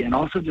community, and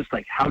also just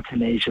how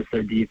tenacious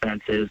their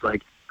defense is.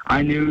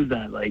 I knew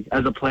that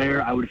as a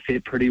player I would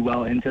fit pretty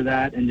well into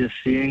that, and just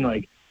seeing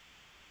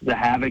the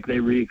havoc they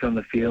wreak on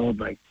the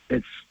field,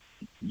 it's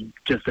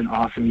just an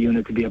awesome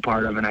unit to be a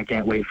part of, and I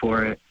can't wait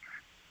for it.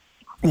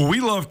 Well, we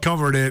love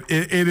covering it.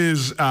 It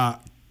is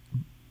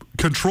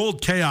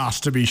controlled chaos,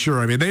 to be sure.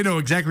 I mean, they know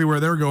exactly where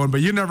they're going,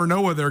 but you never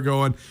know where they're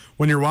going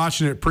when you're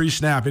watching it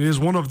pre-snap. It is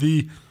one of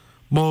the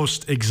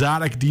most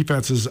exotic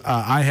defenses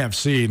I have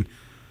seen.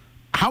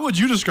 How would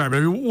you describe it? I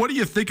mean, what do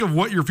you think of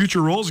what your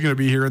future role is going to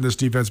be here in this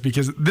defense?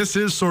 Because this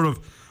is sort of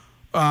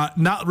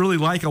not really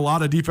like a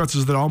lot of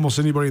defenses that almost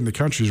anybody in the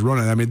country is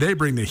running. I mean, they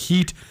bring the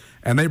heat,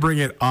 and they bring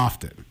it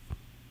often.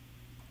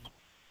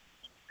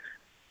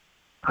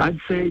 I'd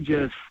say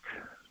just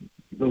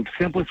the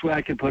simplest way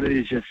I could put it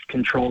is just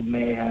controlled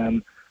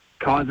mayhem.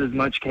 Cause as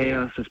much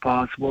chaos as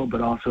possible, but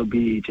also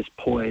be just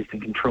poised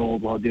and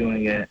controlled while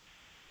doing it.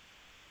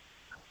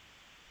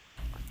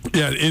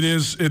 Yeah, it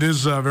is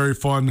very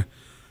fun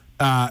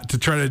to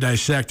try to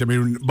dissect. I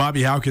mean,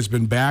 Bobby Houck has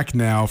been back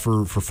now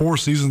for 4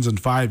 seasons and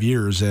 5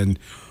 years, and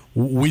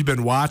we've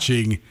been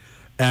watching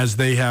as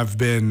they have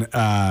been,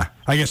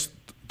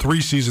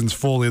 3 seasons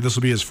fully. This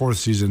will be his 4th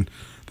season,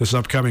 this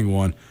upcoming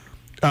one.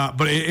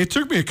 But it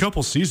took me a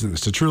couple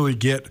seasons to truly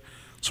get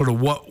sort of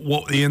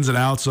what the ins and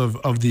outs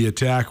of the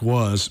attack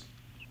was.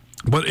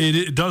 But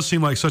it does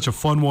seem like such a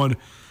fun one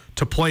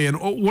to play in.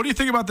 What do you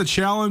think about the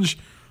challenge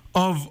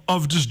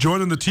of just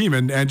joining the team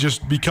and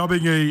just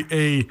becoming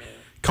a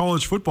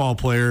college football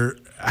player?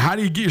 How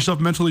do you get yourself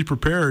mentally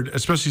prepared,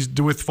 especially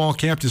with fall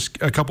camp just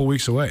a couple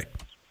weeks away?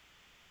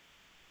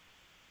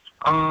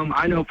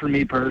 I know for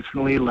me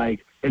personally,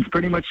 it's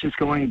pretty much just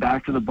going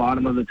back to the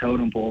bottom of the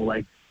totem pole.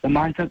 The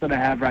mindset that I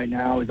have right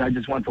now is I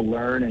just want to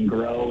learn and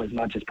grow as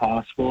much as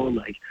possible,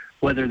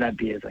 whether that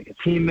be as a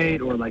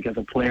teammate or as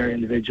a player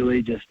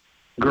individually, just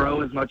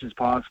grow as much as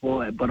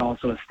possible, but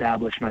also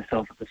establish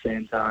myself at the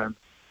same time.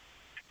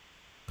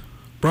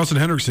 Braunson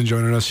Henriksen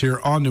joining us here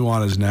on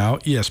Nuanez Now,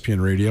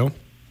 ESPN Radio.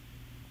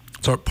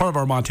 It's part of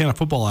our Montana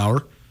Football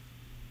Hour.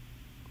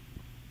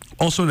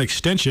 Also an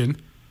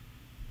extension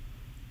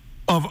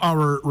of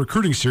our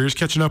recruiting series,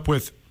 catching up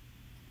with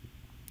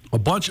a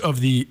bunch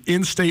of the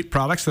in-state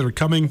products that are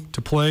coming to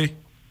play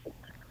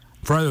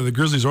for either the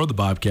Grizzlies or the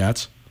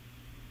Bobcats.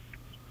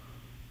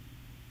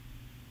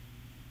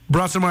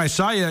 Braunson, when I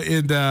saw you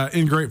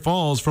in Great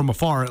Falls, from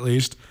afar at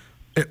least,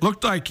 it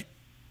looked like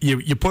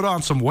you put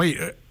on some weight.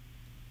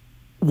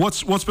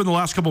 What's been the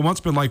last couple of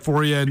months been like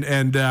for you,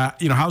 and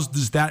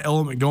how's that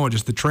element going?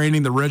 Just the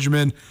training, the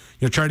regimen,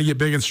 trying to get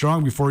big and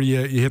strong before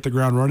you hit the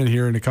ground running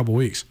here in a couple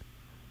weeks.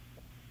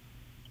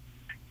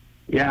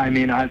 Yeah, I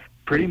mean, I've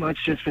pretty much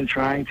just been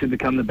trying to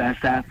become the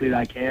best athlete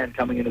I can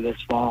coming into this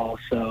fall.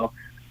 So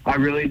I've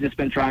really just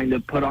been trying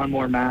to put on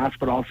more mass,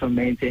 but also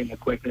maintain the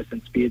quickness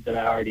and speed that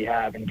I already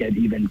have and get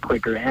even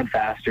quicker and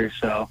faster.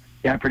 So,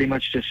 yeah, pretty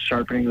much just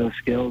sharpening those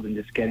skills and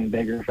just getting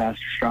bigger,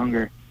 faster,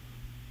 stronger.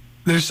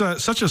 There's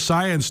such a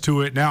science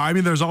to it now. I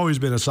mean, there's always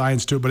been a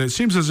science to it, but it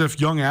seems as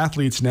if young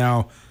athletes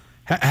now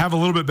have a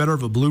little bit better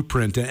of a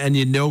blueprint, and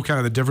you know kind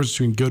of the difference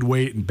between good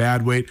weight and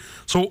bad weight.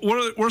 So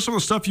what are some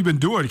of the stuff you've been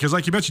doing? Because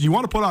like you mentioned, you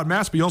want to put on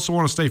mass, but you also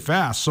want to stay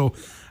fast. So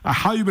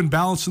how you been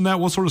balancing that?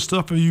 What sort of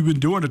stuff have you been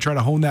doing to try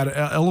to hone that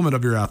element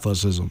of your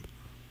athleticism?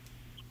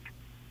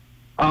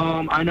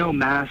 I know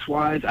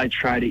mass-wise, I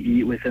try to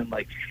eat within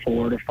like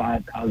 4,000 to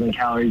 5,000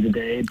 calories a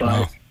day,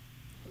 but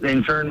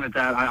in turn with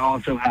that, I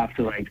also have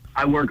to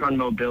I work on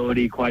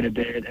mobility quite a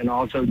bit, and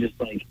also just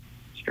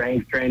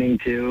strength training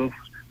too.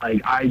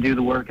 I do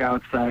the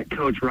workouts that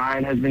Coach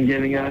Ryan has been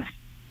giving us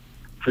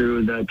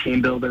through the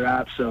Team Builder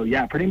app. So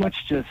yeah, pretty much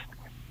just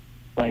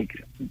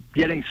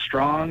getting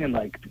strong and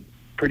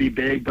pretty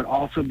big, but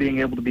also being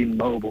able to be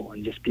mobile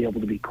and just be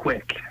able to be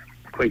quick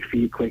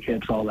feet, quick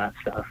hips, all that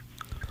stuff.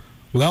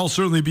 Well, that'll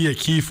certainly be a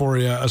key for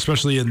you,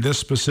 especially in this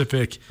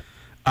specific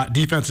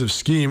defensive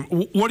scheme.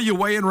 What are you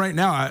weighing right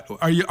now?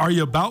 Are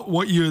you about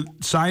what you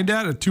signed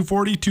at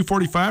 240,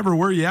 245, or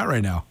where are you at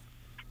right now?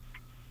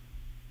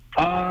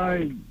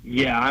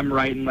 Yeah, I'm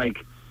right in that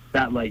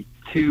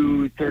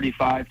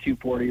 235,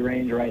 240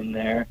 range, right in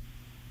there.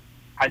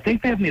 I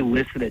think they have me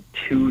listed at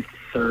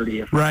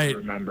 230, if I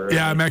remember.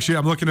 Yeah,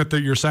 I'm looking at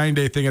your signing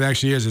day thing. It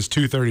actually is. It's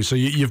 230. So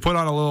you've put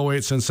on a little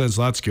weight since then,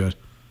 so that's good.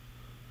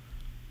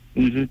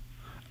 Mm-hmm.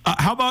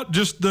 How about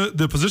just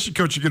the position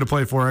coach you're going to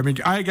play for? I mean,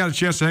 I got a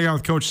chance to hang out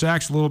with Coach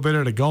Sachs a little bit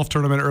at a golf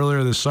tournament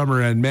earlier this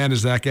summer, and man,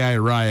 is that guy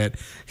a riot.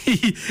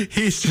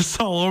 He's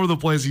just all over the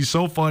place. He's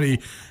so funny,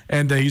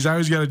 and he's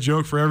always got a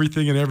joke for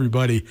everything and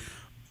everybody.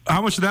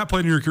 How much did that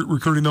play in your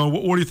recruiting, though?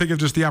 What do you think of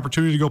just the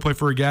opportunity to go play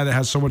for a guy that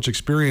has so much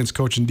experience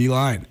coaching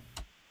D-line?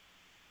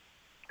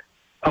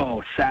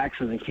 Oh, Sachs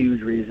is a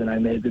huge reason I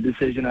made the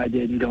decision I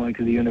did in going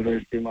to the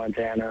University of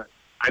Montana.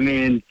 I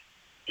mean,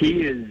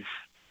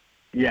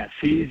 yes,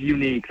 he's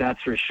unique, that's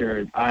for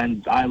sure.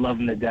 I love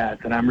him to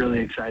death, and I'm really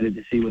excited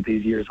to see what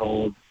these years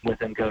hold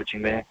with him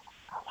coaching me.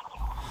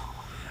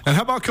 And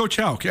how about Coach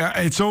Houck?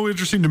 It's so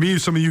interesting to me,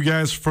 some of you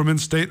guys from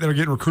in-state that are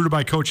getting recruited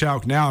by Coach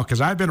Houck now,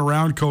 because I've been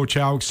around Coach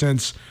Houck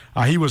since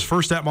he was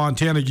first at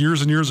Montana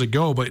years and years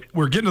ago, but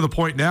we're getting to the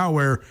point now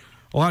where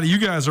a lot of you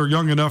guys are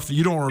young enough that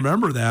you don't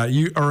remember that,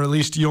 or at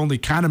least you only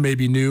kind of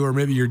maybe knew, or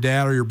maybe your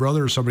dad or your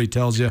brother or somebody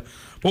tells you.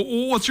 But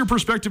what's your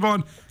perspective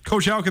on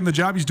Coach Houck and the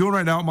job he's doing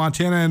right now at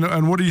Montana,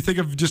 and what do you think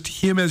of just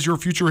him as your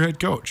future head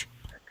coach?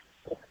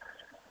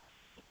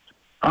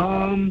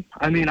 I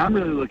mean, I'm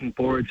really looking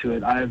forward to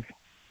it. I've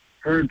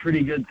heard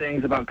pretty good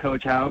things about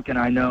Coach Houck, and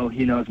I know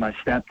he knows my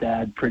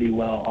stepdad pretty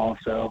well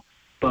also.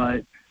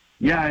 But,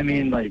 yeah, I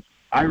mean,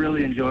 I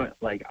really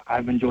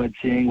I've enjoyed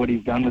seeing what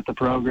he's done with the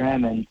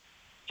program, and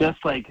just,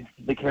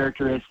 the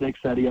characteristics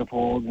that he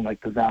upholds and,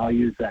 the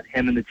values that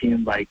him and the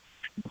team,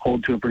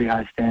 hold to a pretty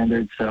high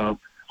standard. So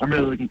I'm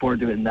really looking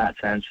forward to it in that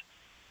sense.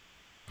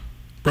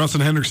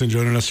 Braunson Henriksen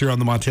joining us here on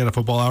the Montana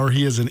Football Hour.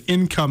 He is an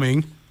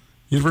incoming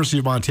University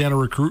of Montana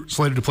recruit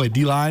slated to play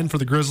D-line for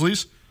the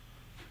Grizzlies,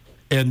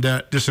 and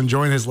just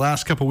enjoying his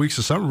last couple weeks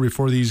of summer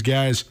before these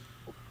guys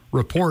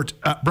report.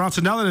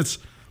 Braunson, now that it's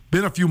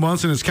been a few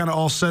months and it's kind of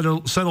all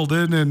settled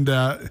in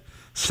and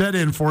set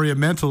in for you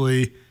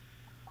mentally,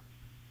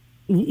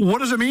 what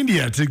does it mean to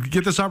you to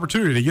get this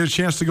opportunity, to get a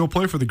chance to go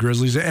play for the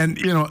Grizzlies? And,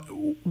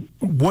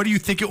 what do you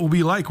think it will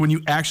be like when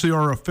you actually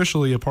are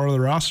officially a part of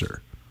the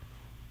roster?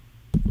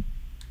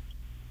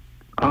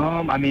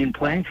 I mean,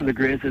 playing for the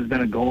Grizz has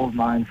been a goal of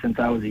mine since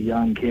I was a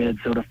young kid.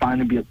 So to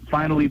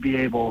finally be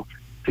able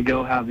to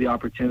go have the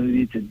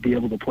opportunity to be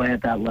able to play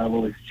at that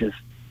level is just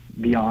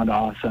beyond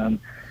awesome.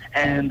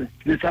 And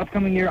this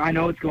upcoming year, I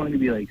know it's going to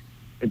be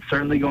it's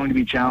certainly going to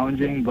be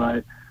challenging,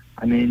 but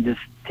I mean, just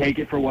take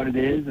it for what it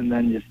is and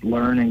then just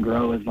learn and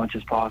grow as much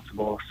as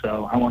possible.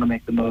 So I want to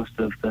make the most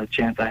of the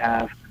chance I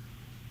have.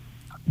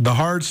 The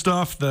hard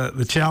stuff,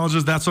 the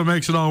challenges, that's what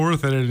makes it all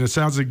worth it. And it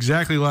sounds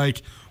exactly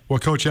like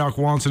what Coach Houck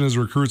wants in his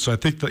recruits. So I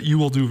think that you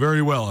will do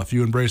very well if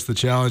you embrace the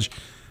challenge.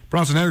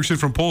 Braunson Henriksen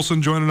from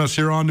Polson joining us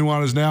here on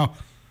Nuanez Now.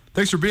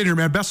 Thanks for being here,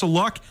 man. Best of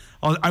luck.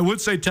 I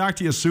would say talk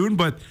to you soon,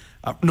 but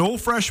no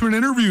freshman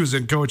interviews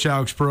in Coach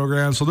Houck's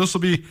program. So this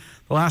will be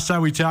the last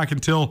time we talk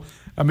until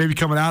maybe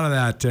coming out of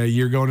that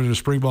year going into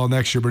spring ball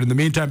next year. But in the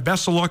meantime,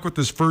 best of luck with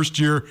this first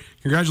year.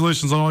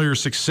 Congratulations on all your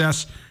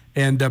success,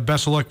 and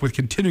best of luck with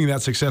continuing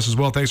that success as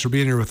well. Thanks for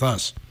being here with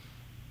us.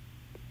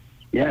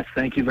 Yes,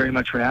 thank you very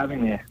much for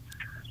having me.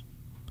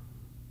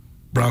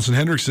 Braunson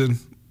Henriksen,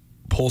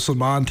 Polson,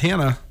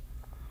 Montana,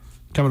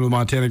 coming to the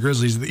Montana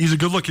Grizzlies. He's a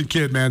good-looking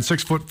kid, man.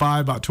 6'5",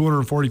 about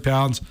 240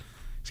 pounds.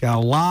 He's got a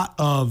lot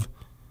of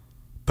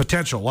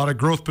potential, a lot of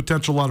growth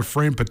potential, a lot of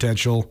frame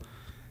potential.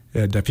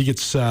 And if he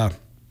keeps on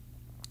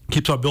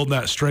building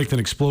that strength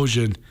and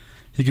explosion,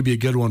 he could be a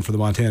good one for the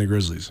Montana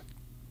Grizzlies.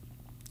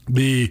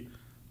 The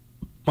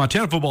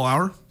Montana Football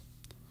Hour,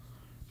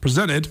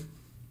 presented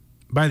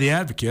by the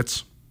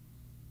Advocates.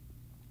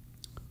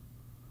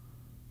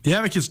 The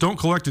Advocates don't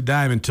collect a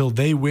dime until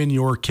they win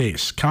your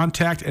case.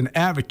 Contact an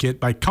advocate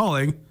by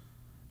calling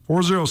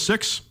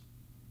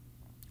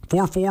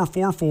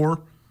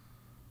 406-4444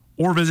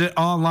 or visit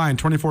online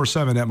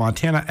 24/7 at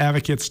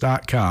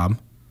montanaadvocates.com.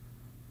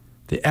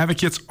 The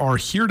Advocates are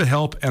here to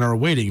help and are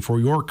waiting for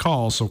your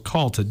call, so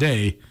call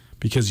today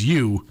because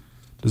you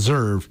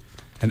deserve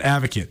an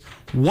advocate.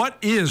 What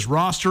is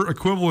roster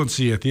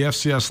equivalency at the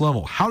FCS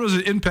level? How does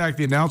it impact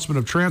the announcement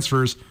of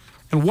transfers?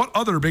 And what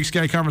other Big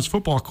Sky Conference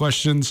football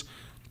questions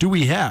do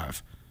we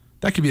have?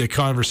 That could be a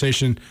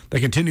conversation that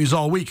continues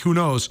all week. Who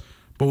knows?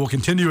 But we'll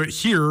continue it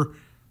here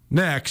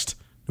next.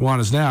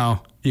 Nuanez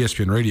Now,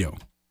 ESPN Radio.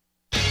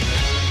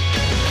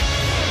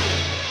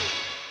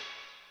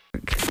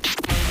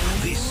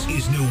 This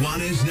is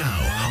Nuanez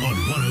Now on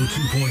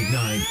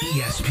 102.9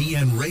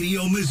 ESPN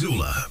Radio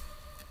Missoula.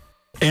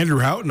 Andrew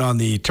Houghton on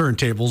the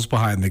turntables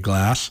behind the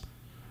glass.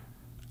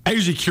 I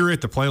usually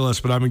curate the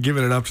playlist, but I've been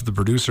giving it up to the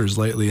producers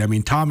lately. I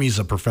mean, Tommy's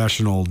a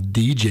professional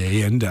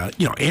DJ, and,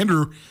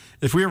 Andrew,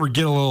 if we ever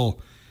get a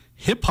little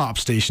hip-hop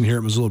station here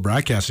at Missoula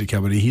Broadcasting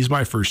Company, he's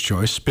my first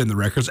choice, Spin the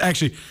Records.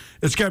 Actually,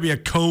 it's got to be a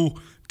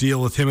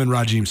co-deal with him and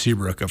Rajim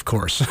Seabrook, of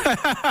course.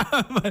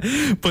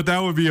 But that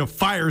would be a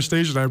fire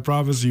station, I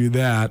promise you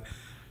that.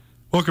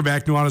 Welcome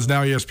back, Nuanez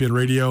Now, ESPN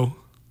Radio,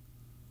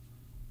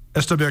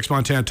 SWX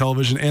Montana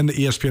Television, and the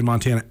ESPN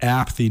Montana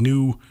app, the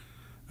new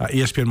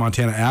ESPN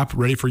Montana app,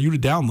 ready for you to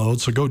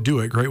download, so go do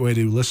it. Great way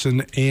to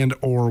listen and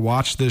or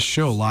watch this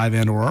show live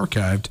and or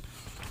archived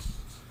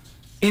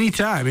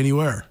anytime,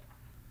 anywhere.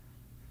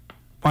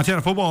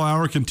 Montana Football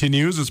Hour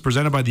continues. It's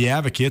presented by the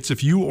Advocates.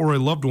 If you or a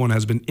loved one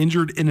has been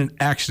injured in an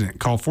accident,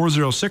 call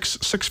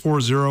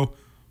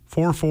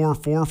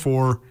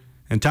 406-640-4444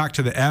 and talk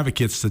to the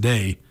Advocates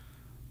today.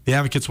 The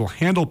Advocates will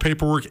handle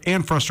paperwork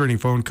and frustrating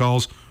phone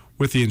calls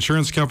with the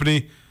insurance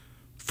company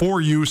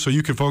for you so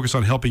you can focus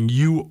on helping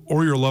you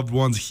or your loved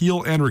ones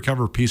heal and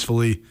recover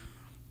peacefully.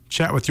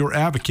 Chat with your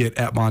advocate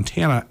at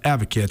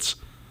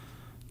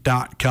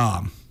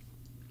montanaadvocates.com.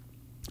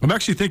 I'm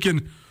actually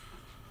thinking,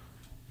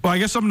 well, I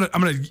guess I'm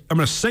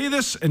gonna say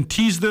this and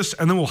tease this,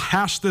 and then we'll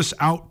hash this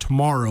out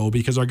tomorrow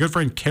because our good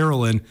friend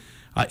Carolyn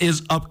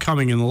is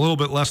upcoming in a little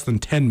bit less than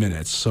 10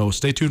 minutes. So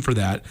stay tuned for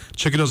that.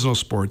 Chicken Doesn't Know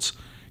Sports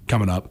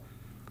coming up.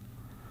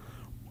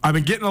 I've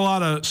been getting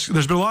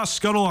there's been a lot of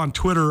scuttle on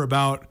Twitter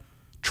about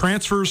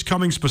transfers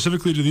coming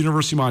specifically to the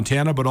University of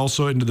Montana, but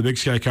also into the Big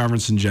Sky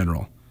Conference in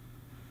general.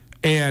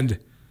 And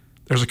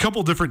there's a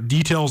couple different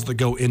details that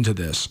go into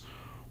this.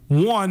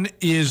 One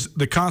is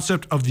the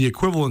concept of the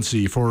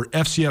equivalency for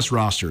FCS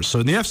rosters.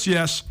 So in the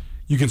FCS,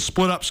 you can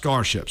split up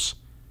scholarships.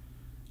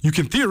 You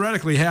can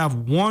theoretically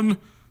have one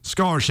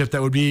scholarship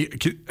that would be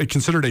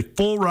considered a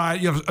full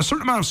ride. You have a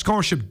certain amount of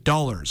scholarship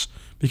dollars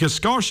because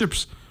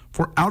scholarships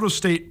for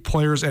out-of-state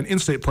players and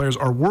in-state players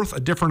are worth a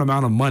different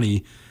amount of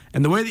money.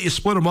 And the way that you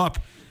split them up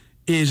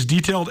is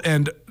detailed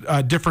and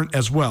different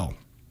as well.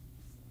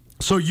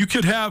 So you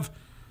could have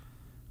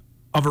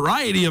a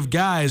variety of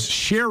guys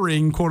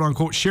sharing,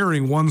 quote-unquote,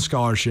 sharing one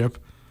scholarship.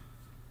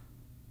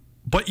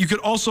 But you could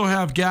also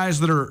have guys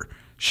that are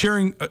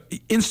sharing,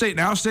 in-state and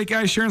out-of-state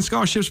guys sharing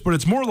scholarships, but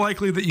it's more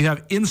likely that you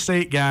have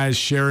in-state guys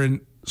sharing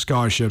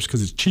scholarships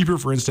because it's cheaper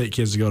for in-state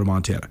kids to go to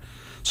Montana.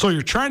 So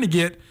you're trying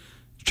to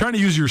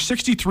use your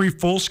 63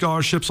 full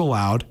scholarships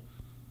allowed.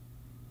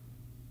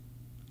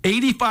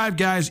 85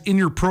 guys in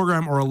your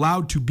program are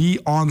allowed to be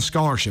on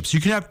scholarships.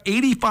 You can have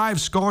 85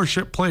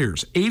 scholarship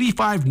players,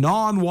 85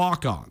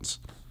 non-walk-ons.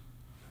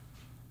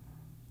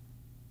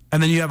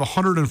 And then you have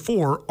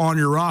 104 on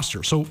your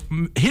roster. So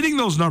hitting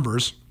those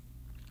numbers,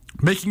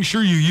 making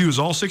sure you use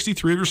all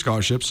 63 of your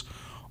scholarships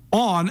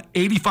on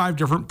 85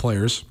 different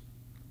players,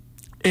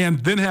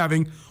 and then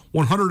having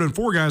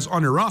 104 guys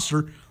on your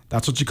roster,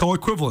 that's what you call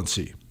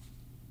equivalency.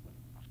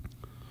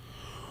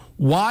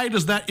 Why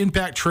does that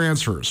impact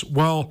transfers?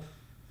 Well,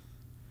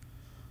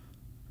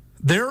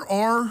 there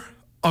are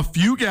a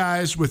few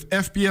guys with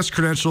FBS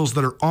credentials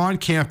that are on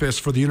campus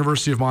for the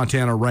University of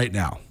Montana right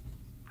now.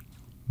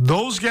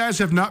 Those guys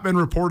have not been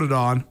reported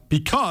on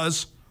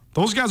because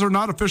those guys are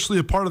not officially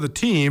a part of the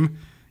team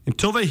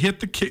until they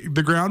hit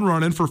the ground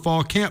running for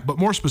fall camp. But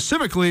more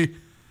specifically,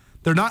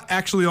 they're not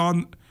actually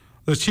on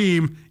the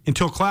team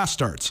until class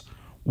starts.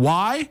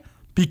 Why?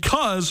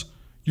 Because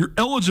your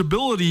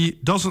eligibility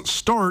doesn't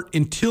start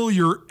until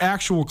your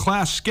actual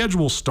class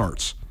schedule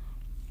starts.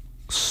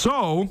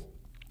 So,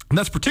 and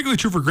that's particularly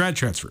true for grad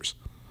transfers.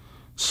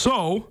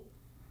 So,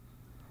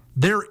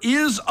 there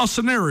is a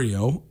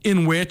scenario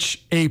in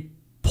which a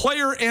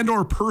player and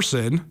or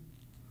person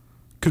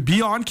could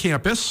be on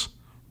campus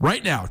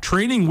right now,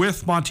 training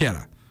with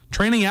Montana,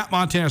 training at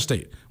Montana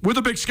State, with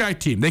a Big Sky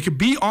team. They could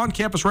be on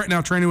campus right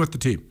now training with the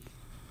team.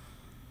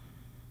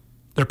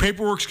 Their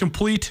paperwork's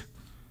complete.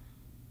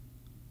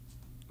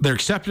 They're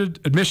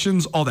accepted,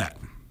 admissions, all that.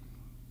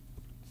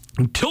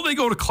 Until they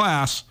go to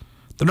class,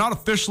 they're not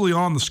officially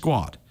on the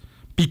squad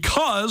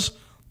because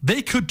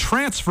they could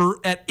transfer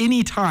at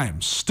any time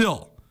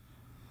still.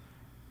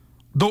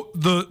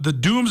 The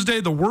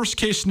doomsday, the worst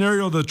case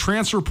scenario, the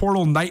transfer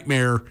portal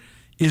nightmare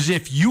is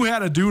if you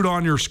had a dude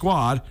on your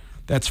squad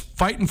that's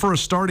fighting for a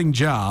starting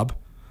job,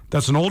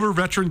 that's an older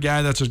veteran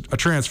guy that's a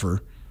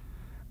transfer,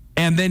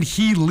 and then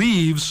he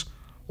leaves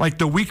like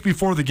the week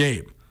before the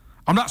game.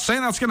 I'm not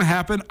saying that's going to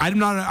happen. I'm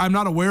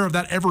not aware of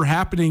that ever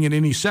happening in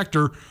any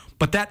sector,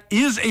 but that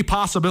is a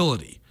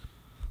possibility.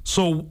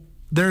 So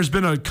there's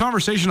been a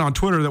conversation on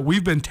Twitter that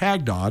we've been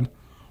tagged on.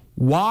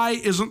 Why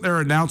isn't there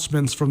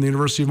announcements from the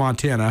University of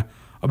Montana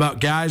about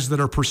guys that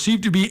are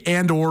perceived to be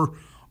and or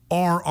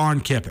are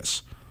on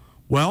campus?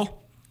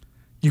 Well,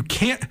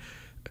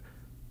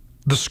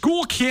 the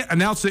school can't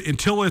announce it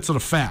until it's a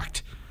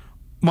fact.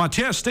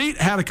 Montana State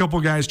had a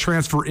couple guys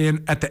transfer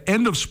in at the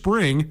end of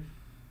spring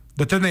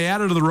that then they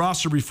added to the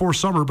roster before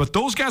summer, but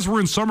those guys were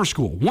in summer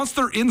school. Once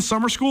they're in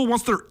summer school,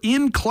 once they're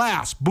in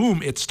class,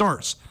 boom, it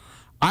starts.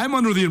 I'm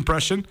under the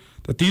impression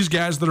that these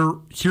guys that are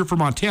here for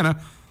Montana,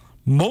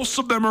 most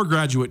of them are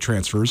graduate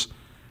transfers,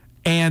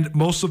 and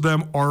most of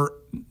them are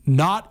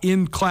not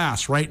in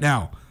class right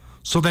now.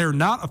 So they're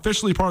not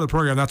officially part of the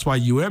program. That's why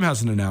UM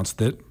hasn't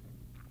announced it.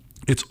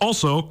 It's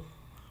also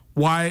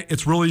why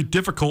it's really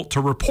difficult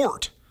to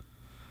report.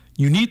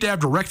 You need to have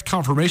direct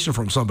confirmation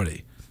from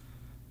somebody.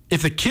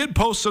 If the kid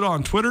posts it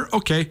on Twitter,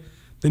 okay,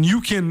 then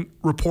you can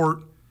report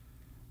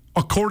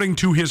according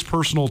to his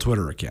personal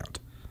Twitter account.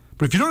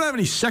 But if you don't have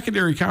any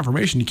secondary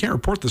confirmation, you can't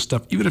report this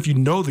stuff, even if you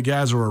know the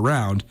guys are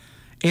around.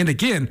 And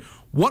again,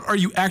 what are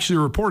you actually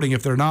reporting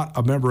if they're not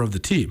a member of the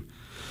team?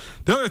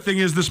 The other thing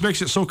is this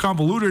makes it so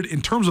convoluted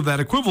in terms of that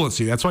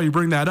equivalency. That's why you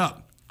bring that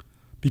up.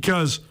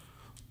 Because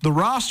the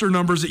roster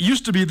numbers, it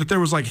used to be that there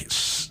was like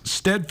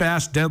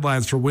steadfast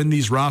deadlines for when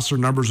these roster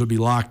numbers would be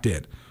locked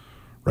in.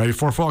 Right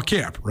before fall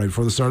camp, right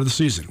before the start of the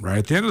season, right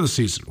at the end of the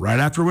season, right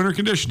after winter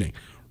conditioning,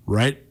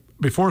 right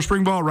before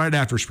spring ball, right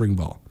after spring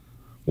ball.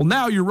 Well,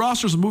 now your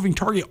roster's a moving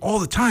target all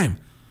the time.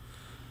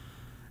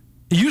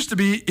 It used to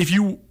be if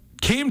you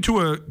came to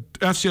a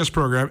FCS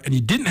program and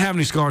you didn't have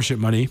any scholarship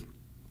money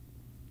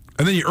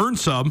and then you earned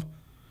some,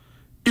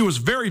 it was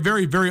very,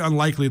 very, very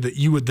unlikely that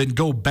you would then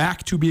go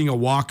back to being a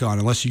walk-on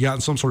unless you got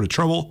in some sort of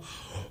trouble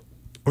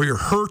or you're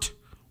hurt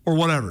or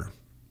whatever.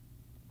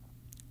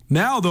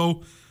 Now,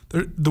 though,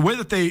 the way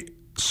that they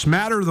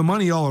smatter the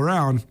money all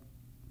around,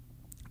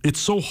 it's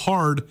so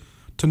hard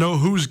to know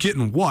who's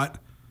getting what,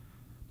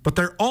 but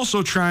they're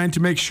also trying to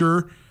make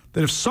sure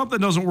that if something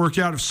doesn't work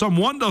out, if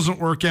someone doesn't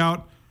work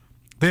out,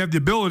 they have the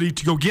ability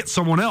to go get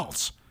someone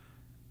else.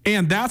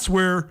 And that's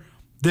where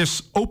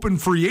this open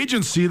free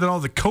agency that all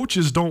the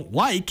coaches don't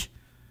like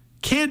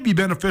can be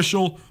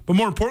beneficial, but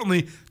more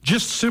importantly,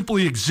 just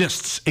simply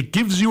exists. It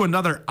gives you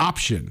another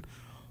option.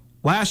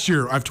 Last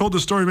year, I've told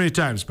this story many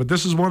times, but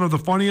this is one of the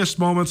funniest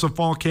moments of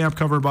fall camp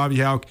covering Bobby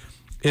Houck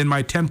in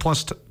my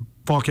 10-plus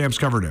fall camps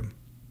covered him.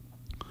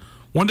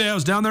 One day I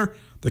was down there.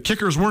 The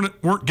kickers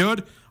weren't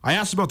good. I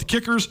asked about the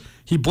kickers.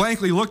 He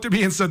blankly looked at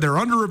me and said, they're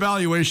under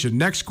evaluation.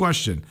 Next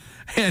question.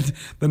 And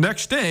the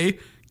next day,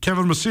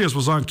 Kevin Macias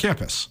was on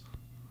campus.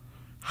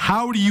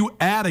 How do you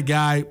add a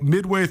guy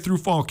midway through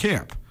fall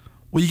camp?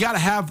 Well, you got to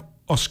have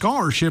a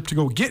scholarship to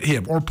go get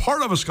him or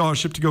part of a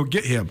scholarship to go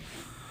get him.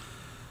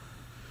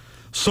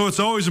 So it's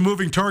always a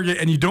moving target,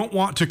 and you don't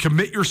want to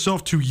commit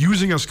yourself to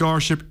using a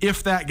scholarship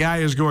if that guy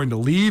is going to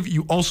leave.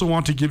 You also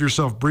want to give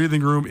yourself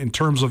breathing room in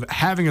terms of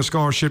having a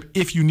scholarship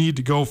if you need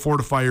to go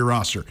fortify your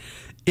roster.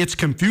 It's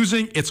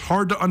confusing. It's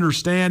hard to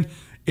understand.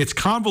 It's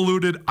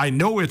convoluted. I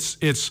know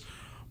it's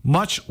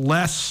much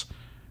less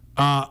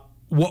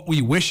what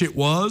we wish it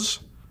was,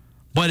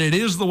 but it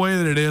is the way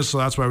that it is, so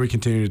that's why we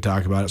continue to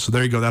talk about it. So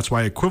there you go. That's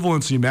why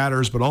equivalency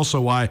matters, but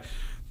also why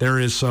there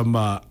is some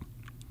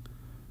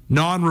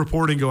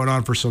non-reporting going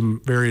on for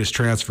some various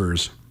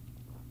transfers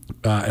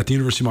at the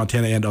University of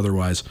Montana and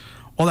otherwise.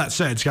 All that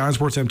said,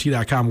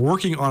 SkylineSportsMT.com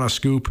working on a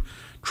scoop,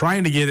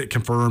 trying to get it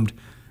confirmed,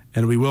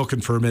 and we will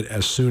confirm it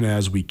as soon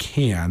as we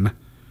can.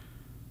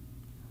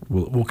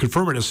 We'll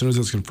confirm it as soon as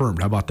it's confirmed.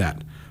 How about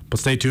that?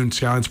 But stay tuned,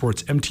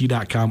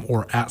 SkylineSportsMT.com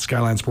or at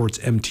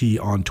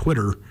SkylineSportsMT on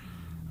Twitter.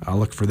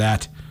 Look for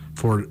that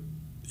for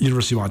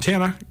University of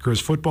Montana,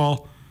 Griz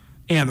football,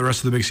 and the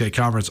rest of the Big Sky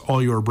Conference,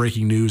 all your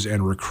breaking news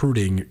and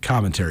recruiting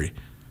commentary.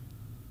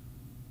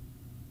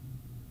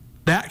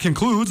 That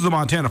concludes the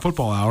Montana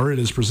Football Hour. It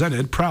is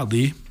presented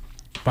proudly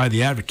by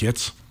the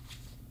Advocates.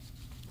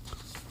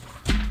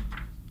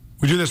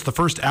 We do this the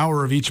first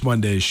hour of each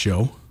Monday's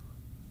show,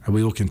 and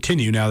we will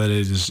continue now that it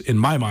is, in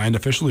my mind,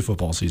 officially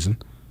football season.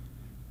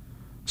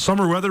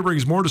 Summer weather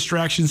brings more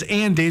distractions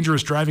and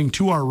dangerous driving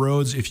to our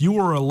roads. If you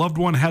or a loved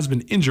one has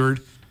been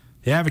injured,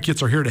 the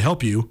Advocates are here to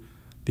help you.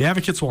 The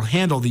Advocates will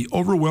handle the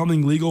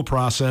overwhelming legal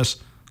process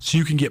so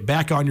you can get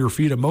back on your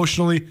feet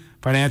emotionally,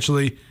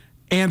 financially,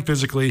 and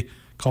physically.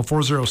 Call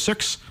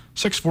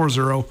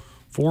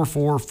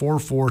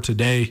 406-640-4444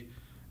 today.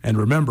 And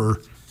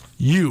remember,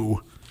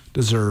 you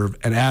deserve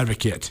an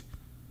advocate.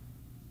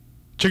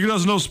 Chicken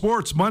Doesn't Know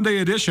Sports, Monday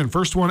edition,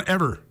 first one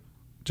ever.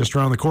 Just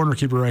around the corner.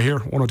 Keep it right here,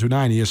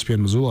 102.9 ESPN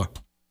Missoula.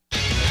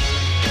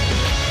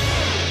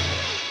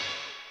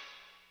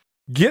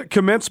 Get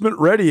commencement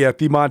ready at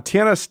the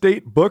Montana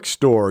State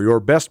Bookstore,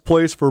 your best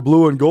place for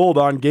blue and gold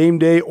on game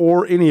day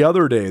or any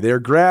other day. Their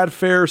grad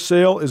fair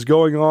sale is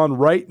going on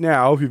right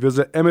now if you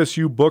visit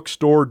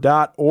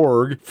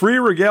msubookstore.org. Free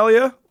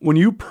regalia when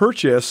you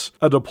purchase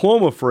a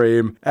diploma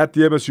frame at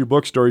the MSU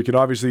Bookstore. You can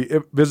obviously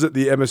visit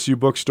the MSU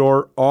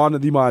Bookstore on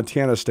the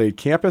Montana State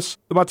campus.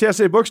 The Montana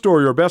State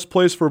Bookstore, your best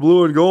place for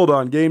blue and gold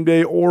on game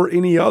day or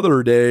any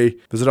other day.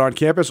 Visit on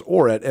campus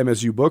or at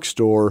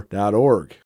msubookstore.org.